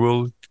free and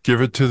we'll give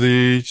it to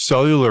the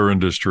cellular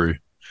industry.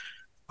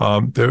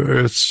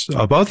 It's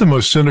about the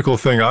most cynical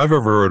thing I've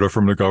ever heard of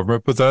from the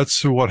government, but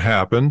that's what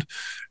happened.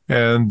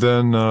 And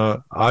then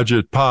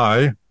Ajit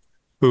Pai,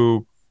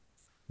 who,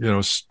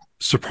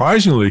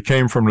 surprisingly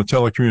came from the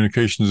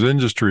telecommunications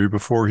industry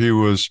before he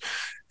was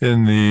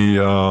in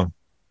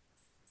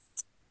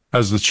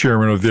as the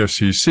chairman of the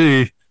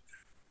FCC,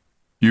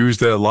 used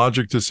that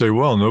logic to say,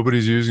 well,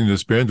 nobody's using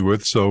this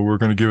bandwidth, so we're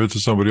going to give it to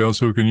somebody else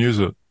who can use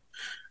it.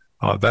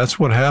 That's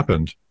what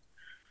happened.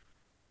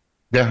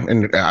 Yeah,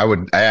 and I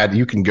would add,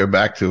 you can go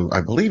back to,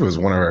 I believe it was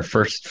one of our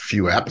first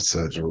few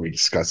episodes where we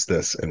discussed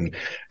this, and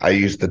I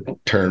used the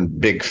term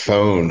big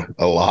phone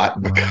a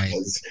lot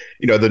because,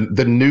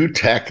 the new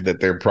tech that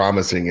they're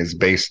promising is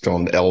based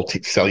on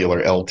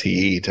cellular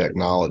LTE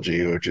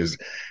technology, which is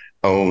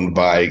owned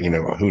by,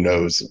 who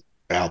knows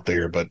out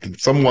there, but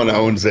someone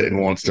owns it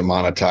and wants to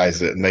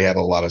monetize it, and they have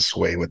a lot of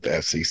sway with the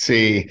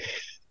FCC.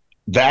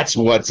 That's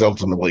what's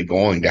ultimately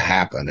going to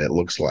happen. It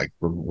looks like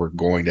we're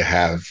going to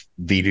have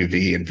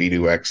V2V and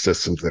V2X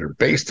systems that are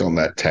based on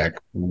that tech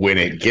when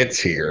it gets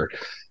here.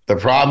 The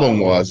problem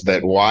was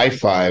that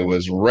Wi-Fi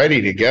was ready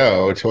to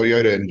go.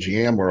 Toyota and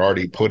GM were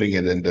already putting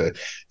it into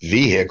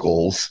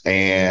vehicles.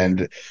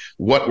 And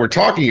what we're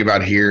talking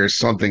about here is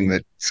something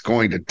that's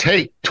going to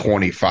take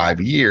 25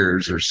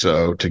 years or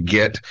so to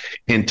get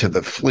into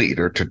the fleet,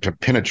 or to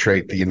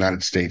penetrate the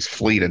United States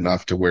fleet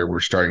enough to where we're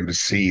starting to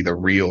see the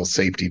real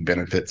safety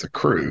benefits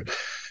accrue.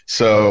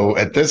 So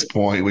at this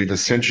point, we've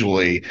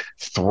essentially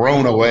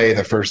thrown away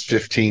the first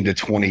 15 to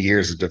 20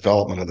 years of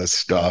development of this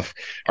stuff,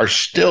 are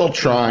still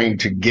trying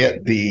to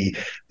get the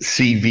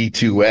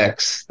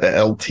CV2X, the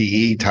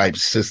LTE type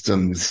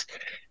systems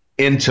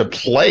into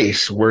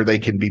place where they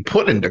can be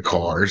put into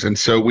cars. And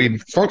so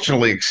we've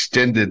functionally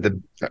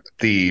extended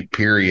the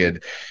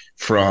period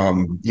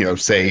from,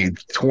 say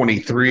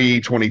 23,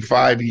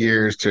 25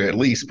 years to at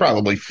least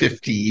probably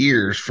 50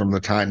 years from the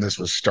time this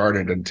was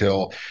started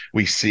until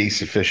we see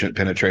sufficient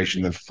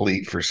penetration of the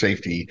fleet for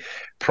safety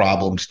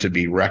problems to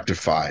be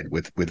rectified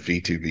with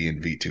V2V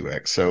and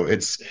V2X. So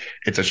it's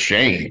a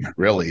shame,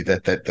 really,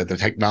 that the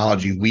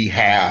technology we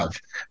have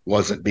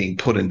wasn't being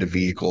put into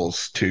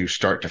vehicles to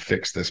start to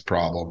fix this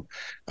problem,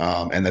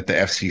 and that the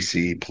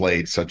FCC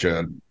played such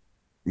a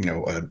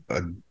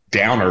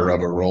downer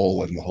of a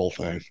role in the whole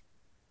thing.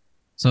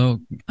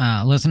 So,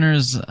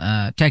 listeners,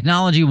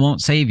 technology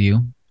won't save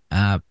you.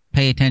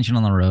 Pay attention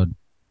on the road.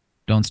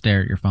 Don't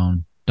stare at your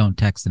phone. Don't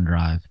text and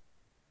drive.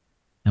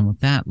 And with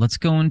that, let's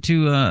go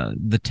into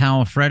the Tao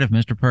of Fred if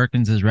Mr.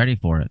 Perkins is ready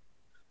for it.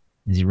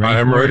 Is he ready? I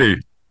am ready.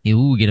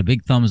 Ooh, get a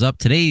big thumbs up.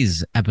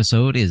 Today's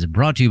episode is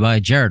brought to you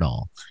by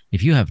Geridol.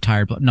 If you have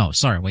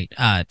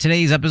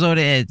today's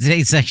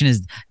section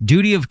is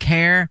duty of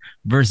care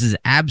versus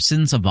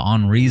absence of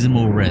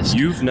unreasonable risk.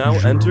 You've now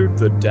entered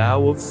the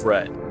Tao of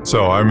Fred.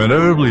 So I'm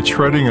inevitably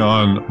treading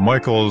on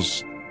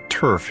Michael's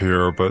turf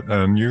here,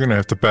 and you're going to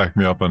have to back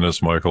me up on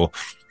this, Michael.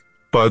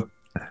 But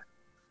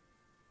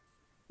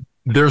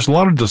there's a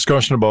lot of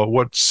discussion about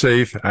what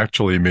safe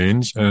actually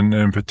means, and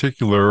in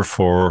particular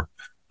for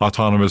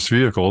autonomous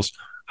vehicles.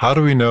 How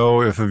do we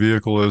know if a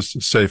vehicle is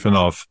safe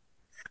enough?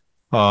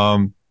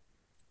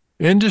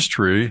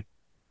 Industry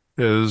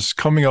is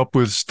coming up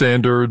with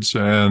standards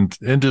and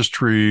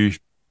industry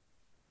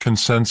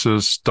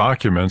consensus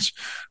documents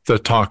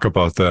that talk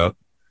about that.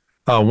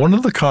 One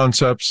of the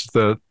concepts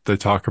that they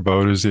talk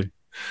about is in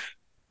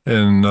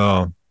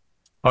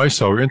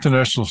ISO,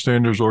 International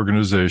Standards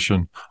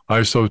Organization,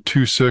 ISO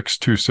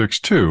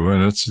 26262,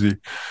 and it's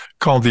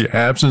called the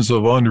absence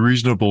of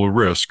unreasonable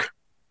risk.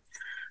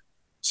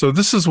 So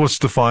this is what's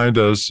defined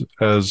as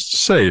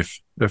safe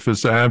if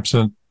it's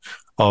absent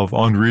of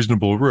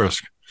unreasonable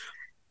risk.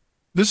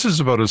 This is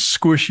about as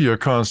squishy a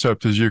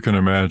concept as you can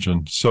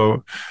imagine.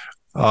 So,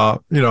 what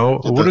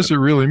does it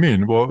really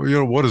mean?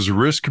 Well, what does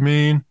risk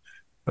mean?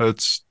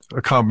 It's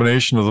a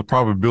combination of the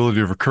probability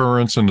of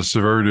occurrence and the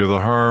severity of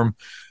the harm.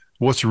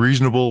 What's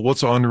reasonable?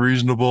 What's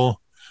unreasonable?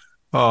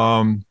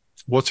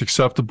 What's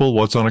acceptable?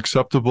 What's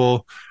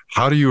unacceptable?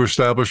 How do you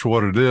establish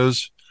what it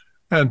is?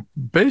 And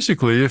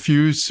basically, if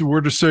you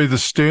were to say the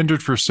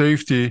standard for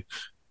safety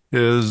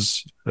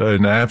is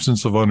an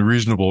absence of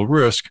unreasonable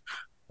risk,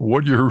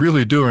 what you're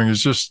really doing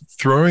is just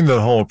throwing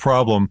the whole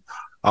problem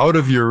out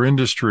of your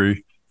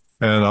industry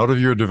and out of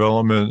your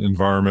development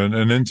environment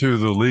and into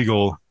the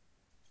legal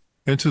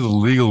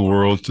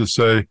world to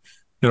say,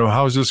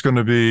 how is this going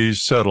to be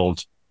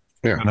settled?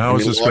 Yeah. And how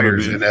is this going to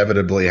be?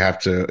 Inevitably have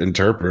to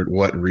interpret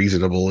what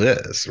reasonable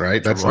is,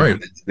 right? That's right.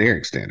 An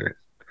engineering standard.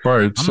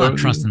 Right. I'm not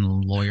trusting the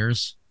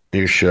lawyers.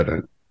 You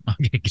shouldn't.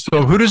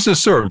 So who does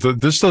this serve?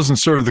 This doesn't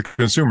serve the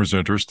consumer's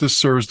interest. This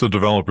serves the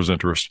developer's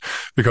interest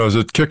because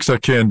it kicks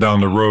that can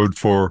down the road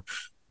for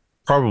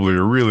probably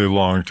a really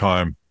long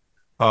time.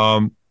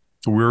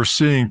 We're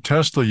seeing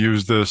Tesla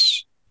use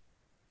this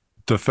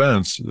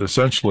defense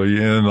essentially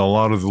in a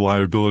lot of the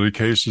liability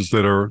cases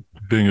that are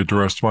being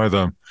addressed by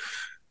them.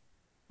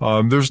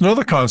 There's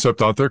another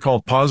concept out there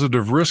called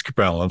positive risk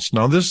balance.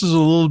 Now, this is a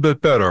little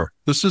bit better.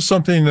 This is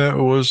something that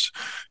was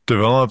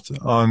developed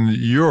on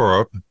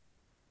Europe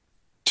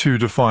to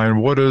define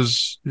what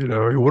is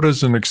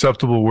an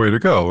acceptable way to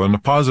go. And the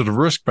positive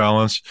risk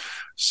balance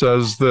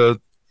says that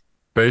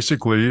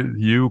basically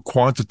you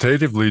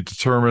quantitatively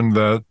determine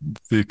that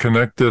the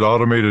connected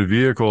automated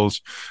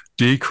vehicles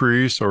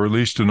decrease or at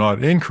least do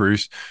not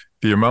increase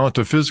the amount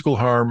of physical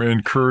harm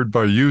incurred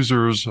by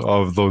users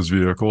of those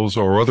vehicles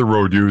or other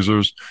road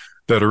users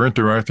that are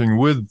interacting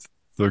with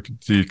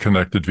the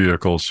connected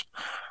vehicles.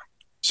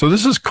 So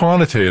this is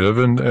quantitative,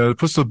 and it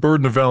puts the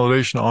burden of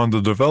validation on the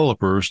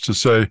developers to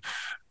say,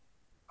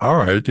 all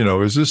right,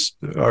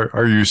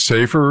 are you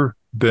safer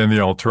than the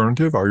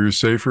alternative? Are you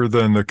safer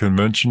than the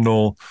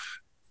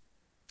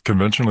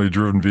conventionally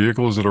driven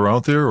vehicles that are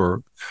out there?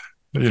 Or,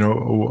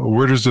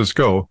 where does this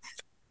go?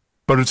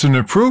 But it's an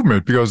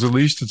improvement because at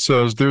least it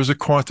says there's a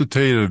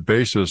quantitative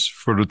basis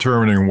for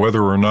determining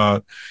whether or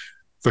not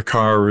the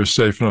car is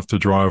safe enough to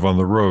drive on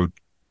the road.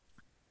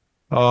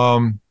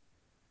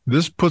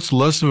 This puts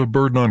less of a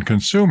burden on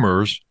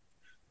consumers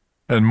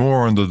and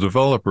more on the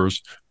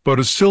developers, but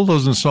it still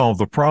doesn't solve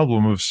the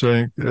problem of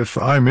saying, if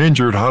I'm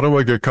injured, how do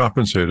I get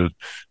compensated?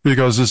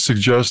 Because it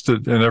suggests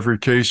that in every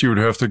case you would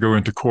have to go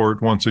into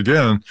court once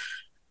again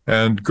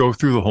and go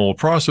through the whole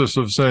process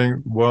of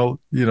saying,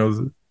 well,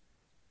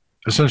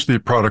 essentially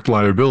product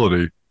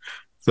liability,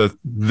 that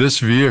this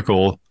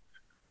vehicle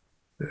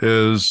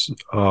is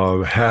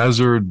a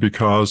hazard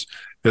because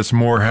it's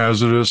more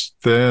hazardous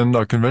than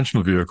a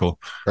conventional vehicle.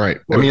 Right.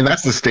 I mean,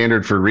 that's the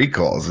standard for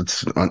recalls.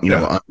 It's,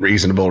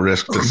 unreasonable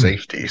risk to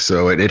safety.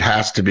 So it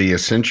has to be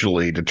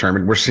essentially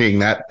determined. We're seeing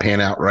that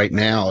pan out right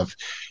now. If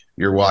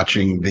you're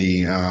watching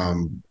the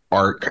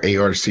ARC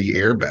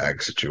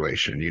airbag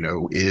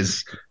situation,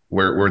 is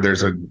where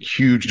there's a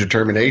huge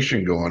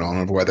determination going on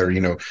of whether,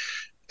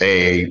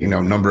 a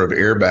number of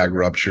airbag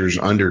ruptures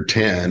under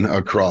 10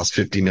 across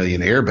 50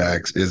 million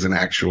airbags is an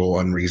actual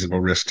unreasonable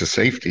risk to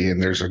safety.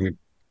 And there's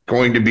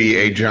going to be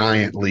a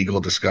giant legal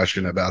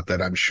discussion about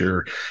that, I'm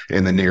sure,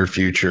 in the near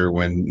future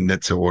when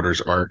NHTSA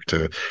orders ARC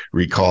to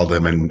recall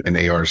them and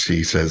ARC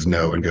says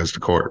no and goes to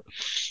court.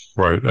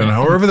 Right. And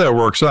however that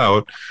works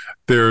out,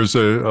 there's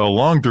a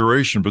long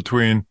duration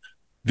between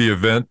the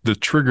event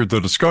that triggered the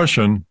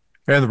discussion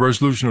and the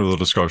resolution of the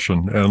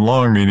discussion. And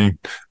long meaning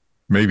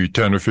maybe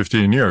 10 or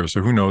 15 years.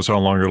 So who knows how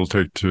long it'll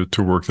take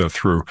to work that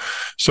through.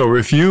 So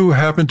if you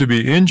happen to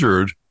be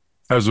injured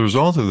as a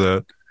result of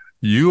that,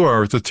 you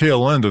are at the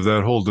tail end of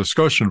that whole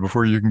discussion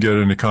before you can get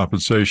any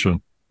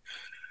compensation.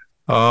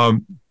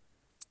 So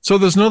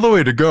there's another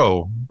way to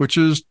go, which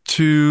is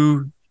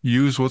to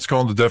use what's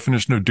called the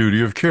definition of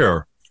duty of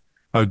care.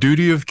 A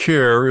duty of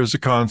care is a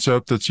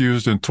concept that's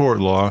used in tort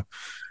law,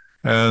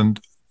 and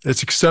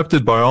it's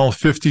accepted by all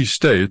 50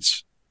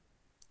 states.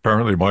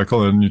 Apparently,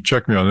 Michael, and you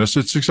check me on this,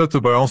 it's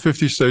accepted by all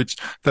 50 states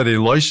that a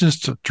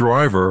licensed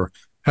driver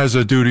has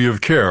a duty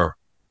of care.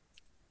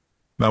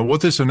 Now,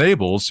 what this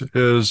enables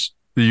is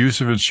the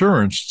use of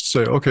insurance to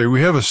say, okay,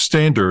 we have a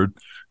standard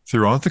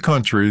throughout the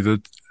country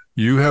that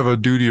you have a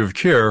duty of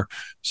care,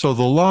 so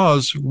the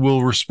laws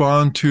will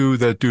respond to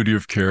that duty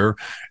of care.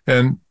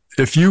 And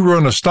if you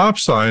run a stop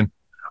sign,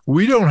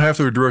 we don't have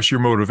to address your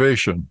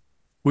motivation.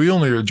 We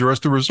only address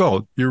the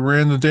result. You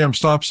ran the damn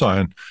stop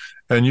sign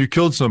and you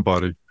killed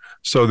somebody.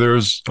 So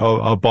there's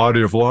a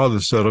body of law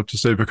that's set up to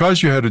say,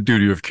 because you had a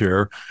duty of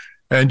care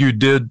and you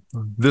did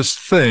this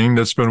thing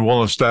that's been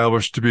well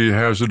established to be a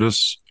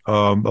hazardous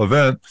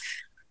event,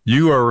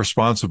 you are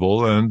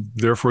responsible, and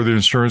therefore the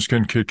insurance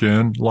can kick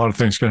in. A lot of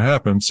things can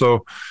happen.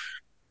 So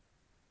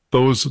a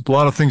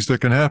lot of things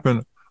that can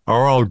happen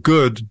are all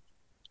good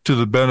to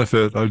the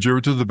benefit,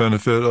 to the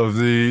benefit of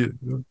the,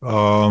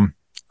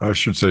 I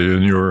should say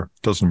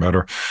doesn't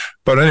matter.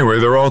 But anyway,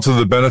 they're all to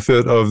the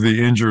benefit of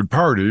the injured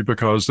party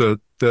because that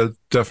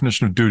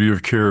definition of duty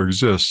of care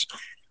exists.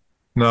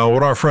 Now,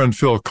 what our friend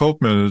Phil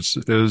Copeman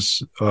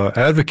is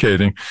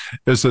advocating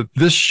is that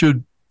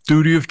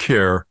duty of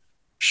care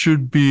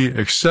should be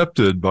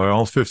accepted by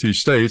all 50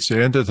 states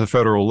and at the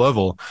federal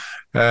level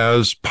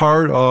as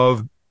part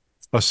of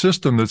a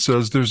system that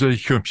says there's a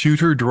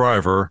computer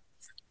driver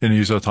in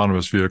these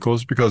autonomous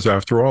vehicles, because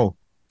after all,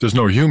 there's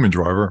no human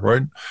driver,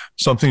 right?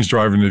 Something's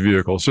driving the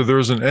vehicle. So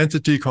there's an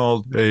entity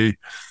called a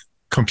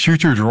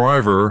computer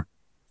driver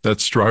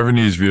that's driving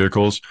these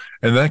vehicles,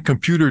 and that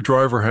computer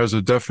driver has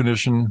a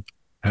definition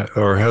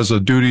or has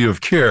a duty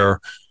of care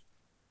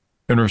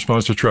in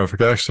response to traffic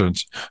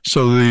accidents.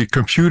 So the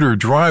computer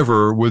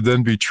driver would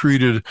then be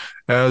treated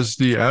as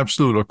the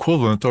absolute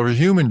equivalent of a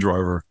human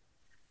driver.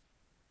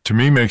 To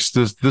me,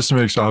 this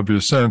makes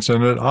obvious sense,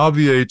 and it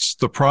obviates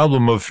the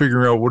problem of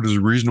figuring out what is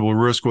reasonable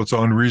risk, what's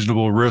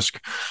unreasonable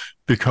risk,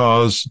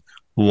 because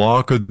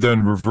law could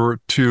then revert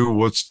to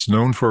what's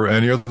known for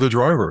any other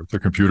driver. The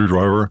computer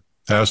driver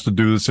has to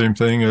do the same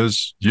thing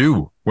as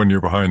you when you're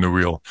behind the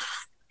wheel,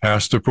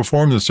 has to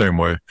perform the same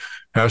way,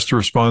 has to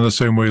respond the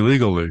same way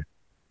legally.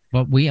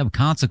 But we have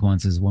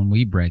consequences when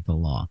we break the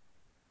law.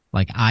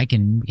 Like, I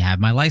can have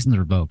my license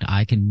revoked.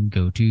 I can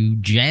go to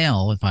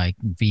jail if I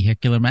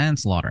vehicular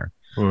manslaughter.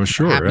 Well,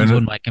 sure.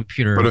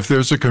 But if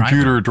there's a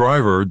computer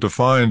driver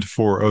defined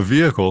for a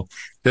vehicle,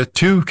 it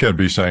too can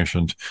be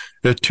sanctioned.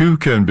 It too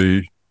can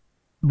be.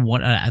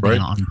 What are they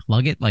going to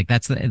unplug it? Like,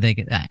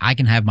 I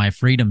can have my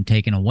freedom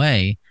taken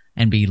away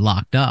and be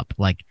locked up.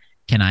 Like,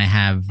 can I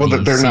have? Well,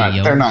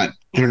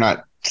 they're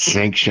not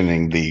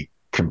sanctioning the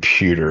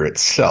computer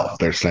itself.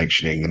 They're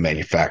sanctioning the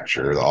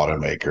manufacturer, the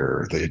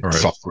automaker, the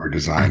software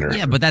designer.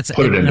 Yeah, but that's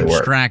an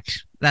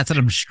abstract. That's an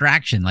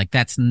abstraction. Like,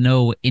 that's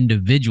no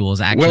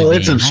individuals actually. Well,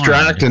 it's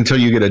abstract until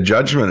you get a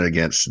judgment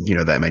against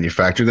that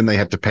manufacturer. Then they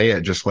have to pay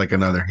it just like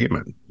another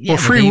human. Yeah,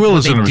 well, free will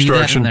is an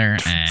abstraction.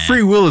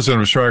 Free will is an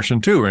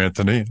abstraction too,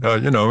 Anthony.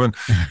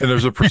 And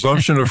there's a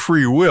presumption of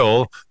free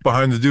will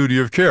behind the duty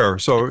of care.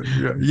 So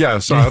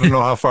yes, I don't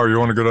know how far you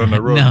want to go down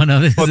that road.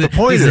 No. The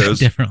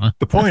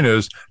point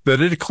is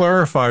that it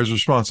clarifies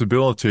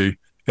responsibility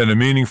in a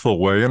meaningful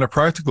way, in a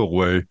practical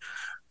way.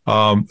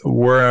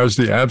 Whereas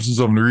the absence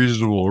of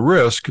unreasonable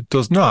risk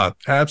does not.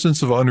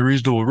 Absence of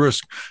unreasonable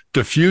risk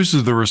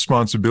diffuses the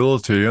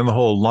responsibility and the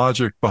whole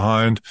logic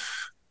behind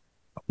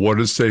what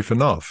is safe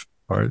enough.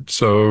 Right.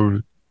 So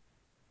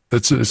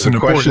it's an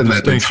important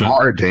distinction. It's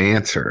hard to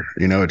answer.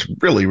 It's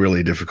really,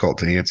 really difficult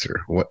to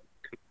answer.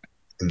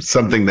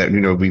 Something that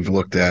we've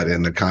looked at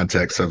in the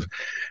context of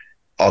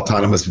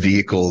autonomous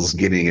vehicles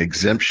getting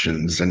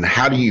exemptions, and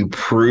how do you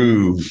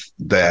prove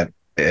that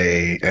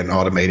an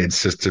automated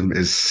system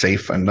is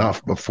safe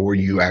enough before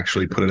you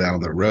actually put it out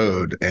on the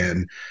road?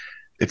 And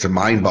it's a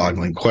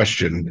mind-boggling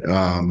question.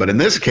 But in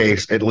this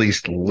case, at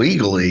least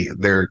legally,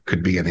 there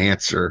could be an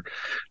answer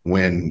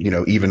when,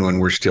 even when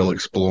we're still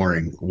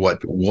exploring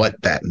what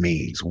that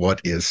means,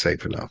 what is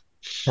safe enough.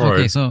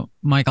 Okay, so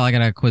Michael, I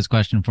got a quiz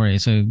question for you.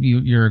 So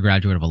you're a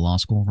graduate of a law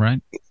school,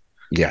 right?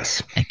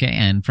 Yes. Okay,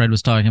 and Fred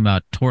was talking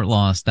about tort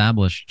law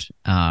established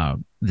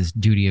this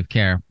duty of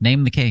care.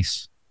 Name the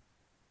case.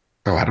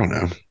 Oh, I don't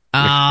know. It could be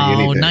Oh,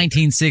 anything.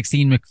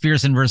 1916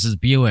 McPherson versus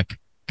Buick.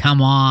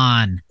 Come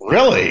on.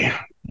 Really?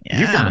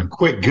 You got Yeah. a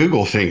quick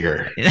Google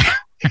finger.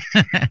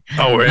 Oh,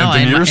 No,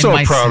 Anthony, you're in so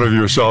my proud of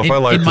yourself. I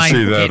like to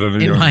see that in a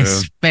in young my man.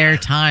 spare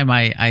time,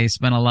 I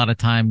spent a lot of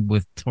time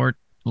with tort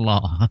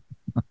law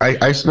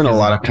I spent a because of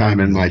lot the of car time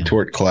in my museum.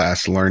 tort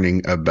class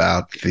learning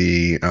about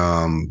the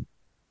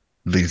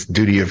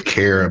duty of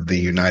care of the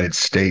United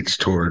States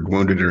toward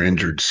wounded or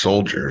injured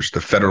soldiers,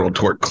 the Federal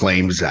Tort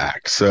Claims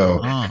Act.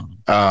 So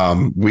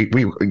Oh, we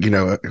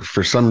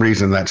for some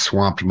reason that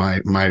swamped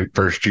my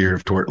first year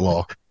of tort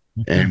law.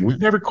 And we've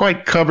never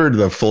quite covered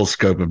the full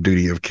scope of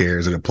duty of care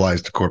as it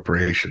applies to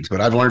corporations, but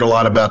I've learned a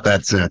lot about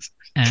that since.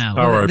 All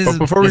well, right, but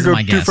before we this is go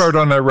my too far guess.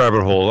 down that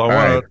rabbit hole, All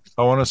right.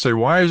 I want to say,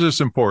 why is this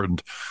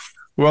important?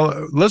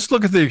 Well, let's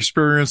look at the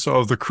experience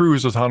of the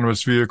cruise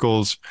autonomous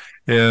vehicles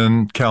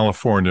in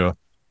California.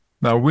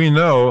 Now, we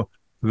know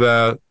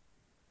that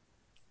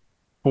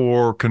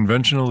for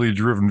conventionally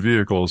driven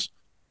vehicles,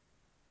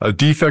 a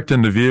defect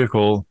in the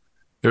vehicle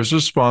is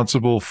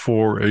responsible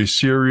for a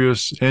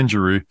serious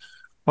injury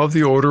of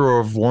the order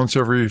of once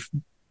every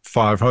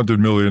 500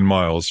 million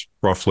miles,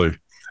 roughly.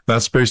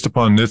 That's based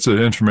upon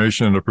NHTSA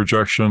information and a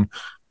projection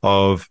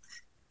of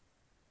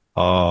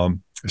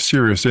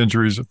serious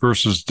injuries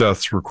versus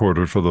deaths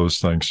recorded for those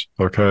things.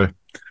 Okay.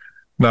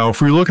 Now,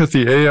 if we look at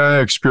the AI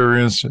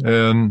experience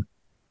in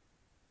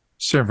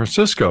San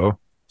Francisco,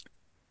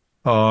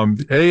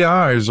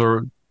 AIs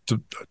are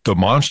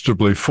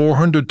demonstrably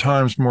 400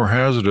 times more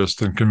hazardous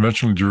than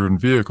conventionally driven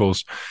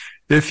vehicles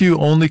if you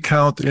only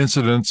count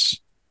incidents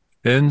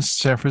in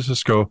San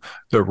Francisco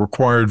that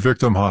required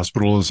victim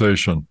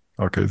hospitalization.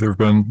 Okay, there have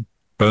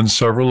been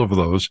several of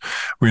those.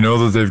 We know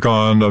that they've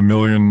gone a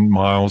million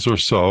miles or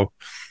so.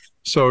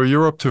 So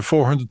you're up to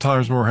 400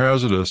 times more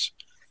hazardous.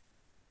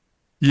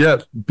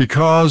 Yet,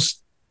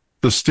 because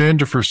the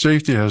standard for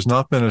safety has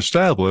not been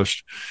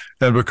established,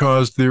 and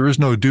because there is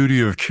no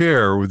duty of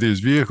care with these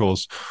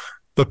vehicles,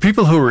 the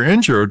people who are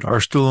injured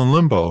are still in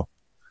limbo.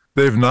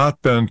 They've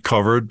not been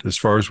covered, as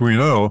far as we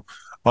know,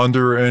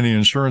 under any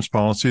insurance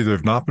policy.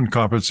 They've not been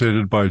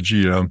compensated by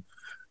GM.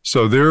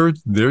 So they're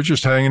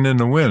just hanging in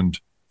the wind.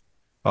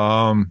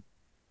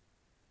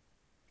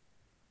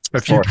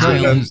 If you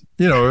Kyle, and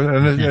you know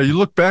and you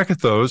look back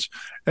at those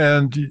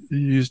and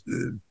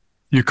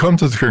you come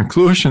to the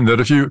conclusion that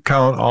if you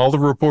count all the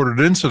reported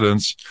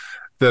incidents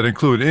that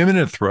include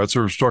imminent threats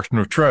or obstruction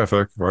of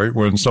traffic, right,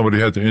 when somebody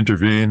had to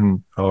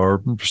intervene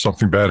or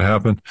something bad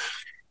happened,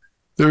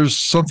 there's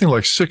something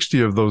like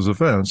 60 of those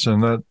events,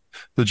 and that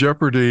the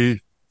jeopardy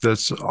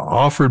that's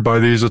offered by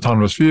these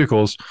autonomous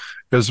vehicles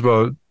is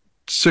about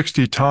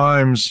 60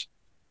 times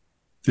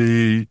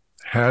the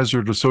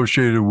hazard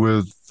associated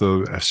with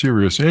the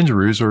serious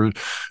injuries, or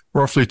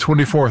roughly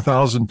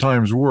 24,000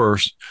 times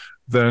worse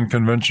than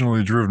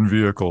conventionally driven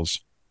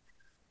vehicles.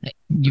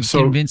 You've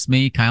So, convinced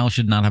me Kyle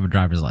should not have a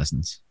driver's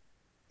license.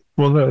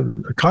 well,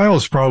 Kyle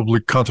is probably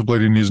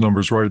contemplating these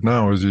numbers right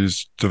now as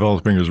he's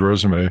developing his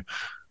resume.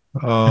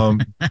 Um,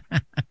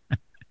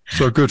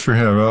 so good for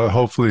him.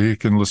 Hopefully, he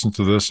can listen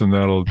to this, and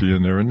that'll be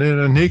in there.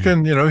 And he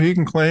can, he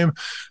can claim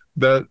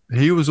that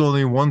he was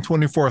only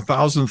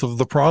 1/24,000th of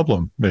the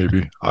problem.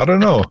 Maybe, I don't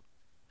know.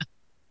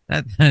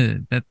 That's a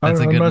I'm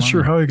good not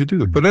sure line. how he could do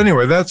that. But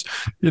anyway, that's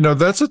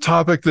a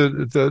topic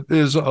that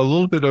is a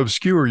little bit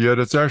obscure, yet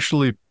it's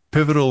actually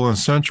pivotal and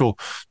central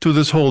to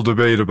this whole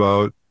debate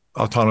about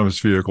autonomous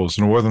vehicles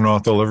and whether or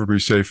not they'll ever be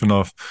safe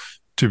enough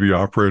to be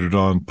operated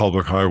on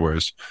public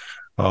highways.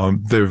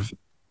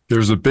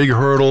 There's a big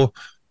hurdle,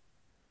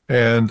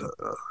 and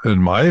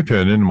in my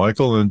opinion,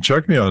 Michael, and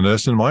check me on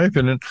this, in my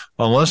opinion,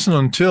 unless and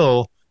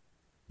until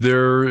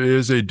there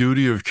is a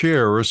duty of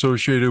care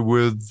associated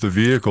with the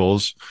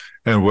vehicles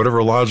and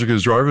whatever logic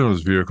is driving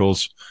those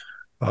vehicles,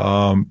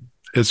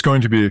 it's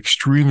going to be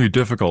extremely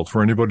difficult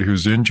for anybody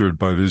who's injured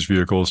by these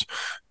vehicles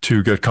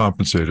to get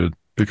compensated,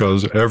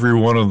 because every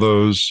one of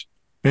those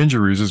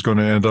injuries is going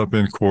to end up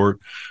in court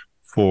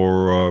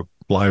for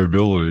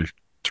liability,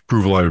 to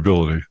prove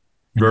liability.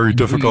 Very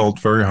difficult,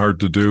 very hard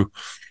to do.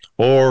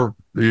 Or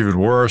even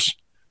worse,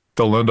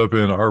 they'll end up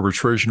in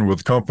arbitration with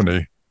the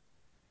company,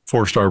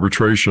 forced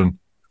arbitration,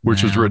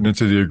 which is Wow. written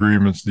into the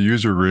agreements, the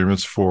user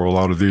agreements for a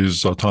lot of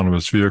these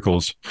autonomous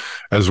vehicles,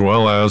 as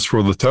well as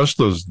for the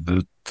Teslas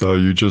that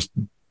you just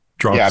Yeah,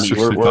 dropped I mean,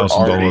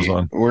 $60,000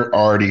 on. we're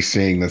already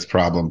seeing this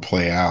problem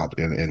play out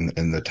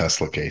in the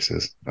Tesla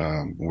cases,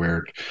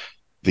 where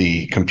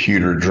the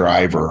computer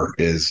driver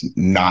is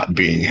not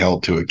being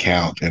held to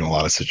account in a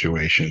lot of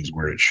situations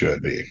where it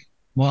should be.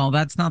 Well,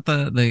 that's not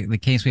the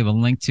case we have a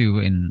link to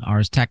in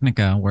Ars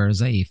Technica,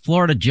 whereas a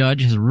Florida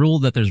judge has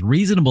ruled that there's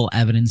reasonable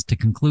evidence to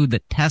conclude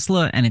that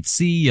Tesla and its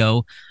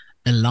CEO,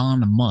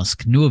 Elon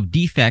Musk, knew of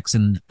defects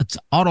in its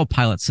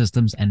autopilot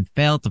systems and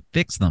failed to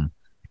fix them.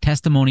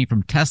 Testimony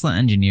from Tesla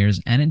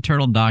engineers and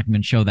internal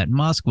documents show that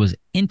Musk was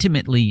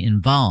intimately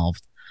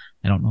involved,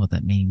 I don't know what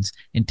that means,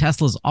 in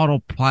Tesla's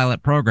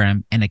autopilot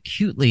program and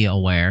acutely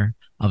aware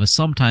of a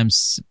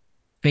sometimes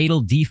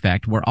fatal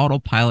defect where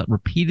autopilot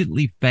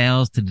repeatedly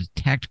fails to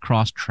detect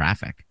cross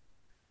traffic.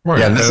 Right.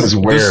 Yeah, this And is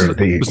where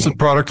the this is a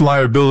product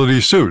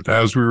liability suit,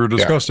 as we were yeah.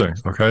 discussing.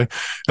 Okay.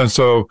 And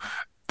so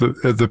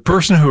the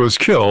person who was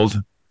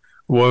killed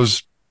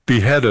was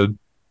beheaded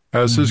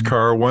as his Hmm.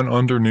 car went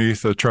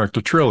underneath a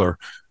tractor trailer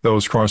that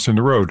was crossing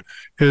the road.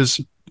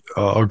 His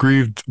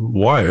aggrieved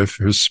wife,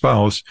 his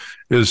spouse,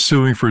 is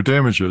suing for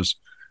damages.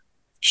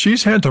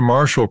 She's had to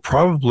marshal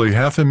probably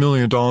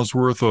 $500,000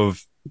 worth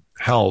of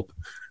help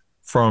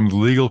from the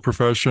legal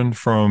profession,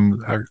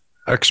 from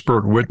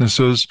expert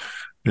witnesses,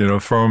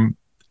 from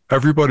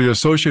everybody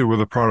associated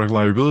with a product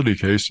liability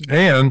case,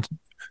 and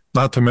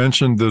not to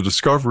mention the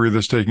discovery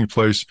that's taking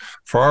place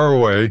far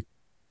away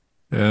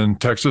in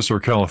Texas or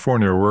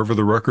California, or wherever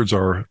the records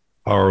are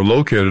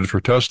located for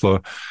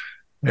Tesla.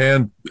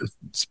 And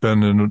it's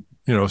been in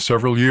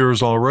several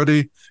years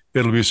already.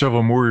 It'll be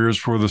several more years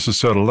before this is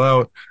settled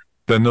out.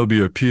 Then there'll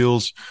be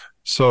appeals.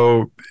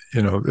 So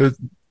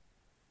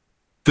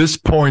this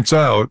points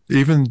out,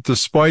 even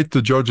despite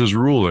the judge's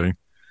ruling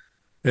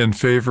in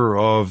favor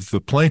of the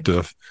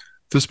plaintiff,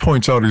 this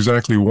points out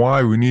exactly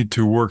why we need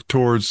to work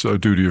towards a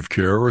duty of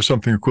care or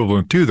something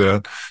equivalent to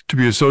that to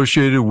be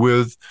associated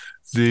with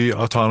the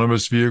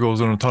autonomous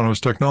vehicles and autonomous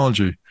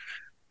technology,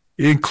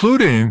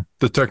 including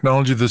the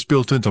technology that's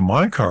built into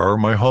my car,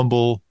 my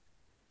humble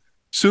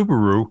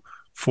Subaru,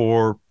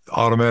 for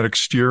automatic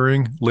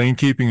steering, lane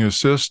keeping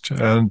assist,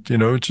 and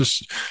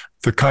just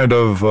the kind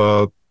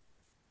of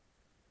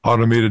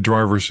automated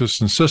driver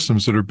assistance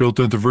systems that are built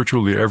into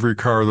virtually every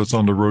car that's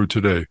on the road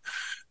today.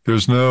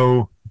 There's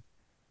no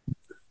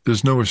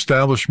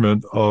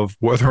establishment of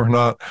whether or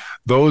not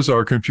those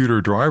are computer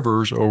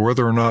drivers or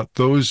whether or not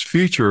those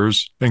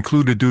features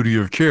include a duty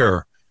of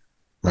care.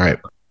 Right.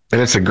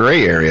 And it's a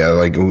gray area.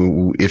 Like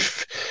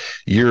if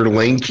your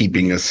lane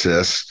keeping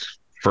assist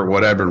for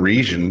whatever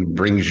reason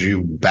brings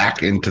you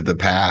back into the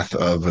path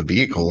of a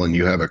vehicle and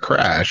you have a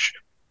crash,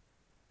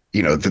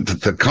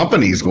 the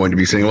company is going to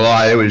be saying,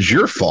 well, it was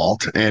your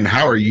fault. And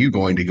how are you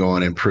going to go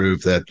and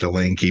improve that the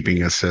lane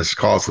keeping assist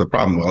caused the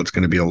problem? Well, it's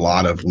going to be a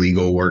lot of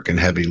legal work and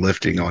heavy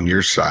lifting on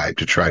your side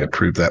to try to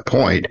prove that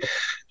point,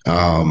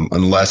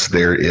 unless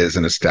there is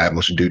an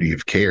established duty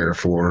of care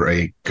for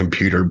a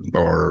computer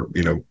or,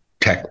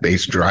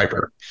 tech-based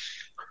driver.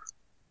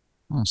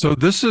 So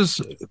this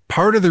is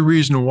part of the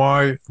reason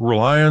why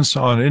reliance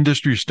on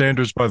industry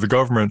standards by the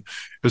government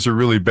is a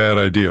really bad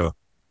idea.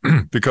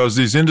 Because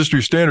these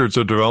industry standards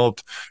are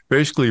developed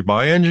basically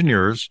by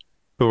engineers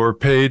who are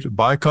paid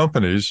by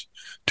companies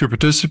to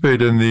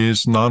participate in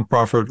these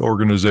nonprofit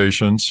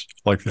organizations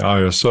like the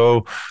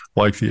ISO,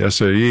 like the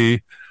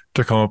SAE,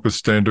 to come up with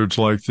standards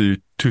like the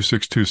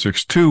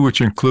 26262, which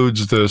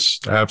includes this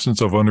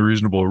absence of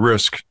unreasonable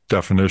risk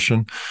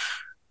definition,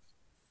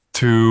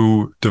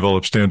 to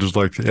develop standards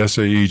like the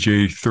SAE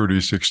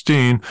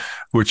J3016,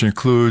 which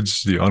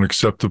includes the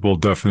unacceptable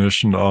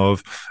definition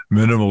of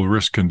minimal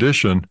risk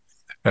condition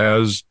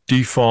as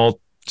default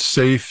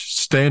safe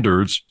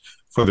standards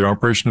for the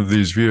operation of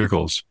these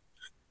vehicles.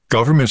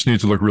 Governments need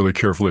to look really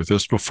carefully at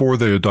this before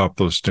they adopt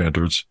those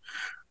standards,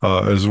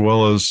 as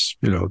well as,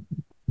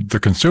 the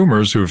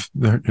consumers who've,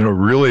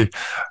 really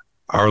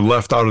are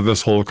left out of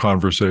this whole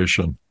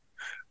conversation.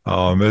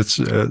 There's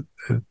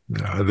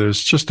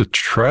just a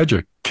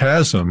tragic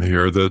chasm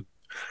here that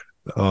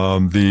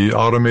the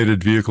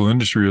automated vehicle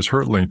industry is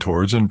hurtling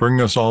towards and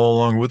bringing us all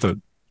along with it.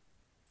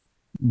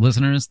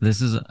 Listeners,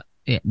 this is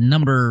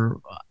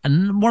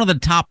one of the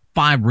top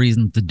 5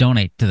 reasons to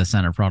donate to the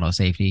Center for Auto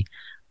Safety.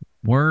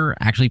 We're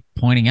actually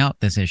pointing out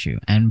this issue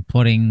and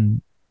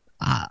putting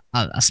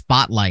a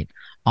spotlight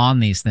on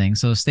these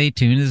things. So stay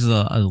tuned. This is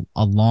a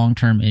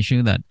long-term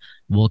issue that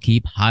we'll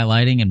keep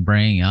highlighting and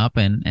bringing up,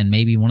 and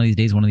maybe one of these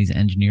days, one of these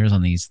engineers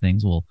on these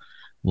things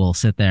will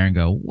sit there and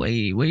go,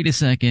 wait a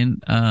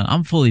second,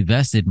 I'm fully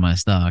vested in my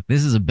stock.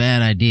 This is a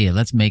bad idea.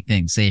 Let's make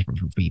things safer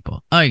for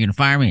people. Oh, you're gonna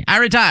fire me? I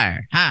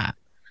retire. Ha!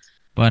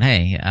 But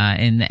hey,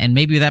 and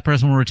maybe that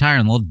person will retire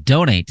and they'll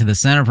donate to the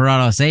Center for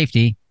Auto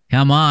Safety.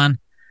 Come on.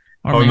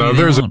 Or no,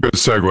 there's a good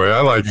segue.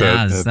 I like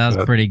that. Yeah, that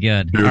was pretty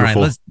good.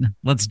 Beautiful. All right,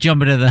 let's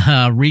jump into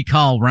the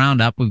recall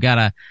roundup. We've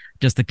got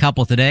just a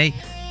couple today.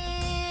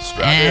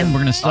 And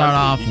we're going to start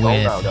off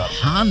with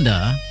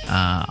Honda,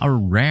 a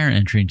rare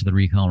entry into the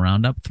recall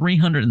roundup,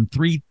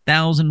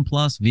 303,000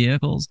 plus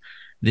vehicles.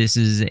 This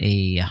is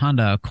a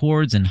Honda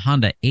Accords and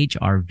Honda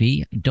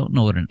HRV. I don't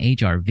know what an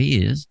HRV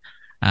is,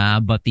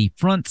 but the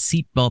front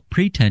seatbelt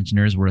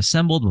pretensioners were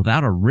assembled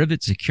without a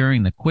rivet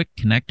securing the quick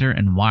connector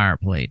and wire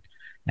plate.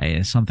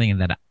 Something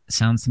that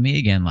sounds to me,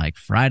 again, like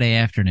Friday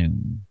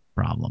afternoon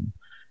problem.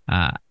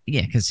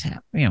 Because,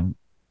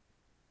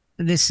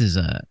 this is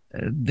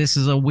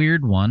a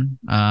weird one.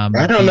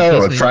 I don't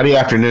know. It's Friday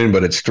afternoon,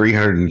 but it's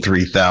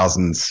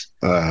 303,000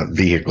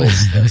 vehicles.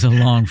 It was a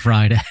long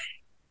Friday.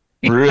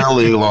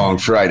 Really long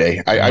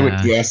Friday. I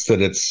would guess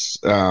that it's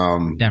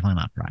definitely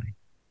not Friday.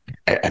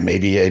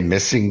 Maybe a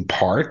missing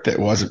part that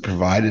wasn't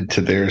provided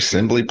to their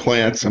assembly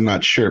plants. I'm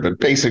not sure, but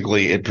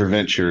basically it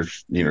prevents your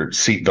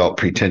seatbelt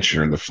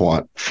pretensioner in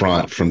the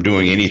front from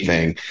doing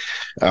anything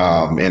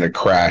in a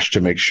crash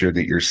to make sure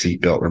that your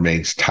seatbelt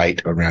remains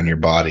tight around your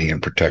body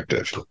and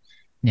protective.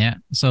 Yeah.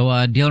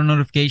 So dealer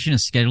notification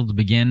is scheduled to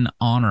begin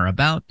on or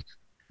about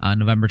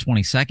November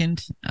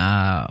 22nd.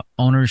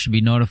 Owners should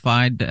be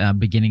notified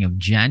beginning of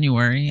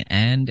January.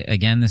 And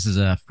again, this is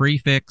a free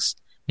fix.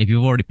 If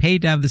you've already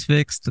paid to have this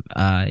fixed,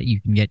 you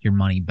can get your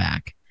money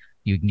back.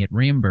 You can get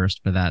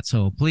reimbursed for that.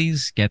 So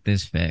please get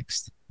this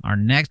fixed. Our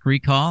next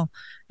recall,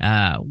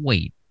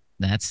 wait,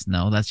 that's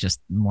just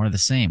more of the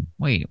same.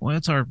 Wait,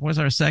 what's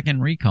our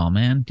second recall,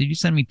 man? Did you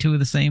send me two of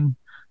the same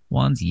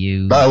ones?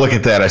 Oh, look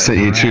at that. I sent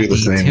you two of the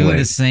same Two of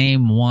the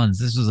same ones.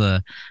 This was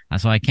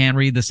that's why I can't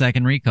read the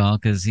second recall,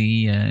 because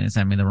he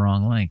sent me the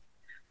wrong link.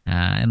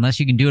 Unless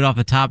you can do it off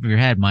the top of your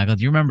head, Michael.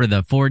 Do you remember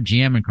the Ford,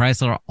 GM, and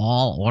Chrysler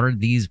all ordered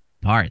these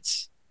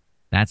parts?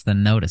 That's the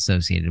note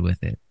associated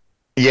with it.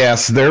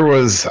 Yes, there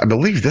was. I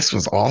believe this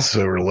was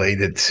also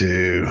related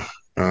to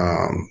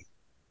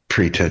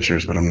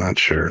pre-tensioners, but I'm not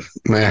sure.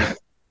 Nah.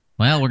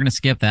 Well, we're gonna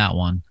skip that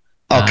one.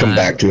 I'll come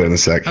back to it in a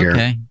sec here.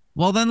 Okay.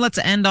 Well, then let's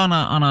end on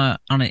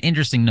an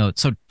interesting note.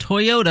 So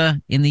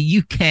Toyota in the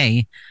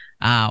UK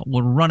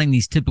were running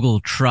these typical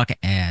truck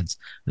ads.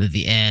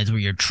 The ads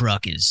where your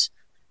truck is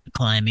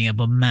climbing up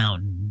a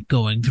mountain,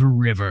 going through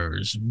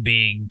rivers,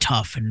 being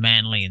tough and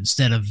manly,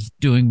 instead of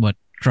doing what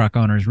truck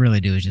owners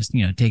really do, is just,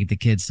 take the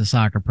kids to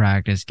soccer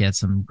practice, get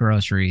some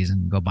groceries,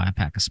 and go buy a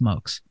pack of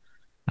smokes.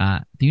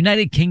 The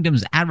United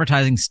Kingdom's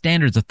Advertising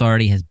Standards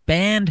Authority has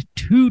banned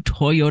 2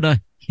 Toyota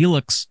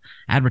Hilux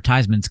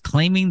advertisements,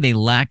 claiming they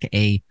lack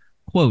a,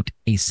 quote,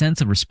 a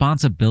sense of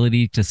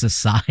responsibility to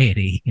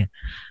society.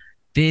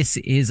 This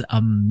is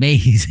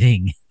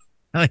amazing.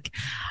 Like,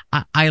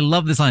 I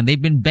love this line.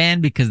 They've been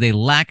banned because they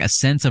lack a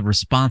sense of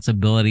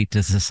responsibility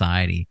to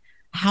society.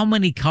 How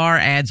many car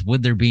ads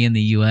would there be in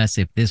the U.S.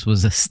 if this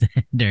was a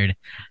standard?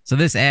 So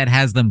this ad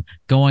has them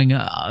going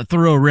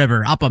through a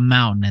river, up a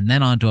mountain, and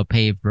then onto a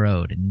paved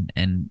road.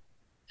 And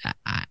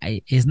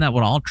isn't that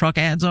what all truck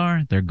ads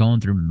are? They're going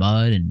through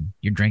mud and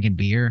you're drinking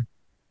beer.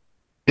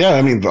 Yeah,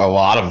 I mean, a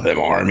lot of them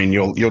are. I mean,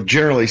 you'll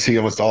generally see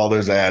almost all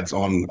those ads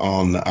on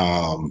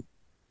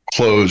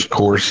closed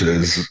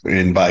courses,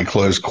 and by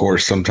closed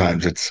course,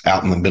 sometimes it's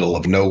out in the middle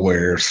of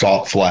nowhere,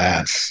 salt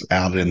flats,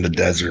 out in the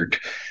desert,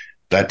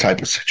 that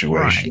type of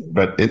situation.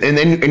 Right. But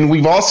and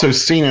we've also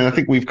seen, and I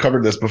think we've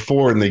covered this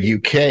before in the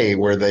UK,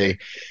 where they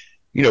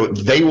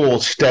will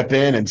step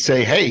in and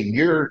say, "Hey,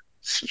 you're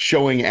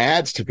showing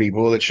ads to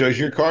people that shows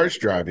your car's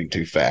driving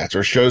too fast,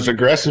 or shows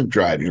aggressive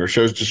driving, or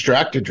shows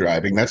distracted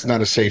driving. That's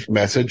not a safe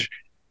message.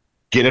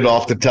 Get it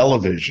off the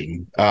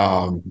television."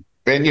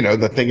 And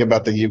the thing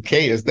about the UK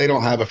is they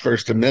don't have a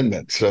First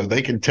Amendment, so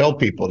they can tell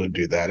people to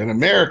do that. In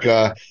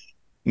America,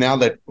 now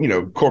that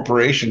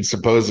corporations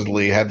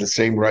supposedly have the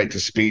same right to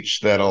speech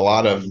that a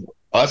lot of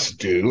us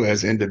do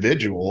as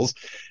individuals,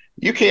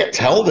 you can't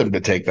tell them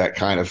to take that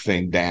kind of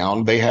thing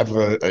down. They have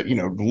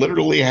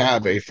literally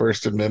have a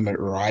First Amendment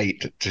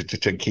right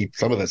to keep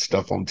some of that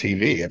stuff on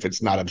TV if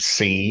it's not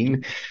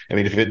obscene. I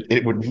mean, if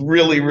it would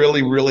really,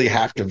 really, really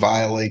have to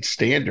violate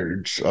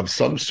standards of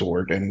some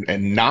sort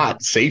and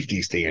not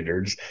safety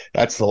standards,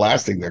 that's the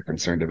last thing they're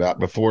concerned about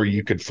before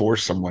you could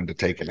force someone to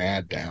take an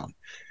ad down.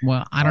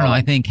 Well, I don't know.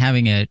 I think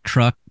having a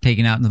truck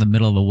taken out into the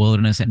middle of the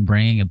wilderness and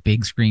bringing a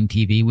big screen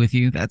TV with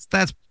you, that's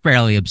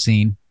fairly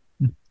obscene.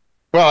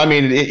 Well, I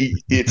mean,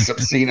 it's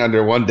obscene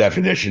under one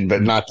definition,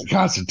 but not the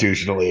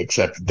constitutionally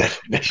accepted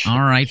definition.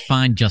 All right,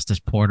 fine, Justice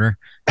Porter.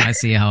 I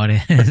see how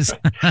it is.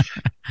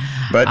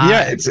 But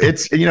yeah,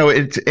 it's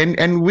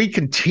and we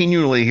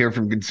continually hear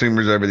from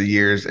consumers over the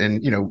years,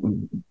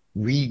 and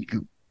we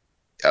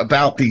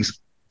about these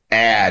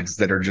ads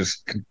that are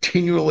just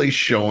continually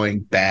showing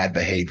bad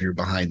behavior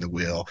behind the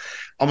wheel.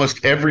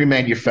 Almost every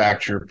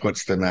manufacturer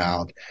puts them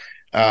out.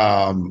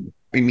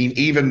 I mean,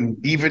 even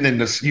in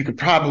this, you could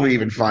probably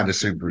even find a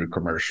Subaru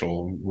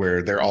commercial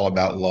where they're all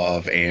about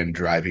love and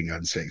driving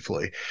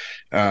unsafely.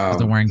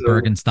 They're wearing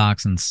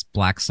Birkenstocks and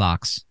black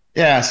socks.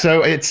 Yeah,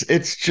 so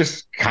it's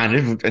just kind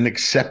of an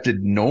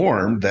accepted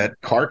norm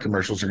that car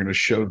commercials are going to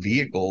show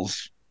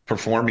vehicles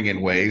performing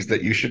in ways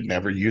that you should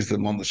never use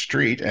them on the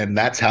street, and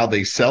that's how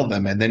they sell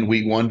them. And then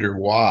we wonder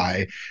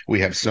why we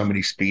have so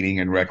many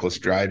speeding and reckless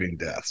driving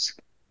deaths.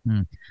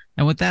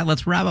 And with that,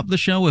 let's wrap up the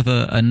show with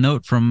a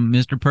note from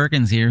Mr.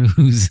 Perkins here,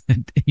 who's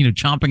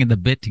chomping at the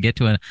bit to get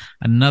to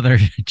another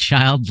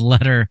child's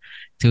letter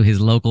to his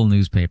local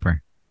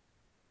newspaper.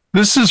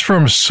 This is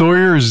from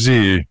Sawyer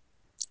Z.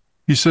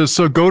 He says,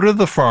 "So go to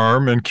the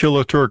farm and kill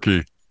a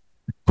turkey.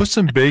 Put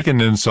some bacon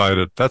inside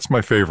it. That's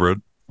my favorite.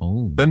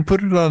 Oh. Then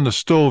put it on the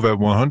stove at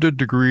 100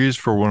 degrees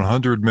for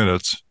 100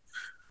 minutes.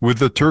 With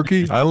the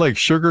turkey, I like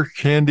sugar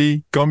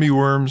candy, gummy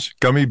worms,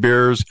 gummy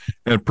bears,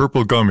 and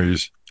purple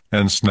gummies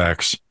and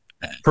snacks.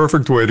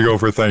 Perfect way to go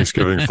for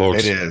Thanksgiving,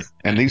 folks." It is.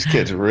 And these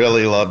kids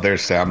really love their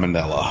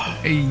salmonella.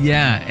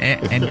 Yeah.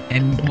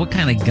 And what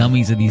kind of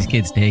gummies are these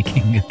kids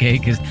taking? Okay.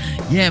 Because,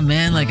 yeah,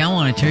 man, like I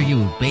want a turkey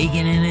with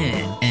bacon in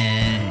it.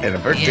 And a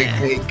birthday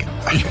cake.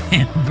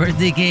 And a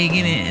birthday cake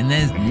in it. And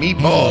there's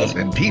meatballs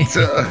and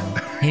pizza.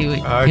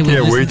 I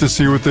can't wait to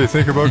see what they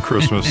think about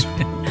Christmas.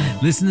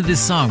 Listen to this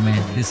song,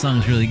 man. This song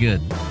is really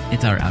good.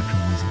 It's our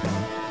outro music.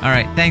 All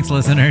right. Thanks,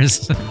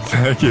 listeners.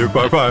 Thank you.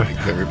 Bye-bye.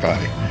 Thanks,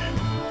 everybody.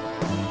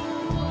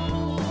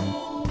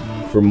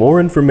 For more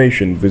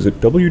information, visit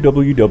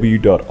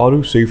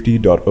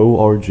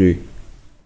www.autosafety.org.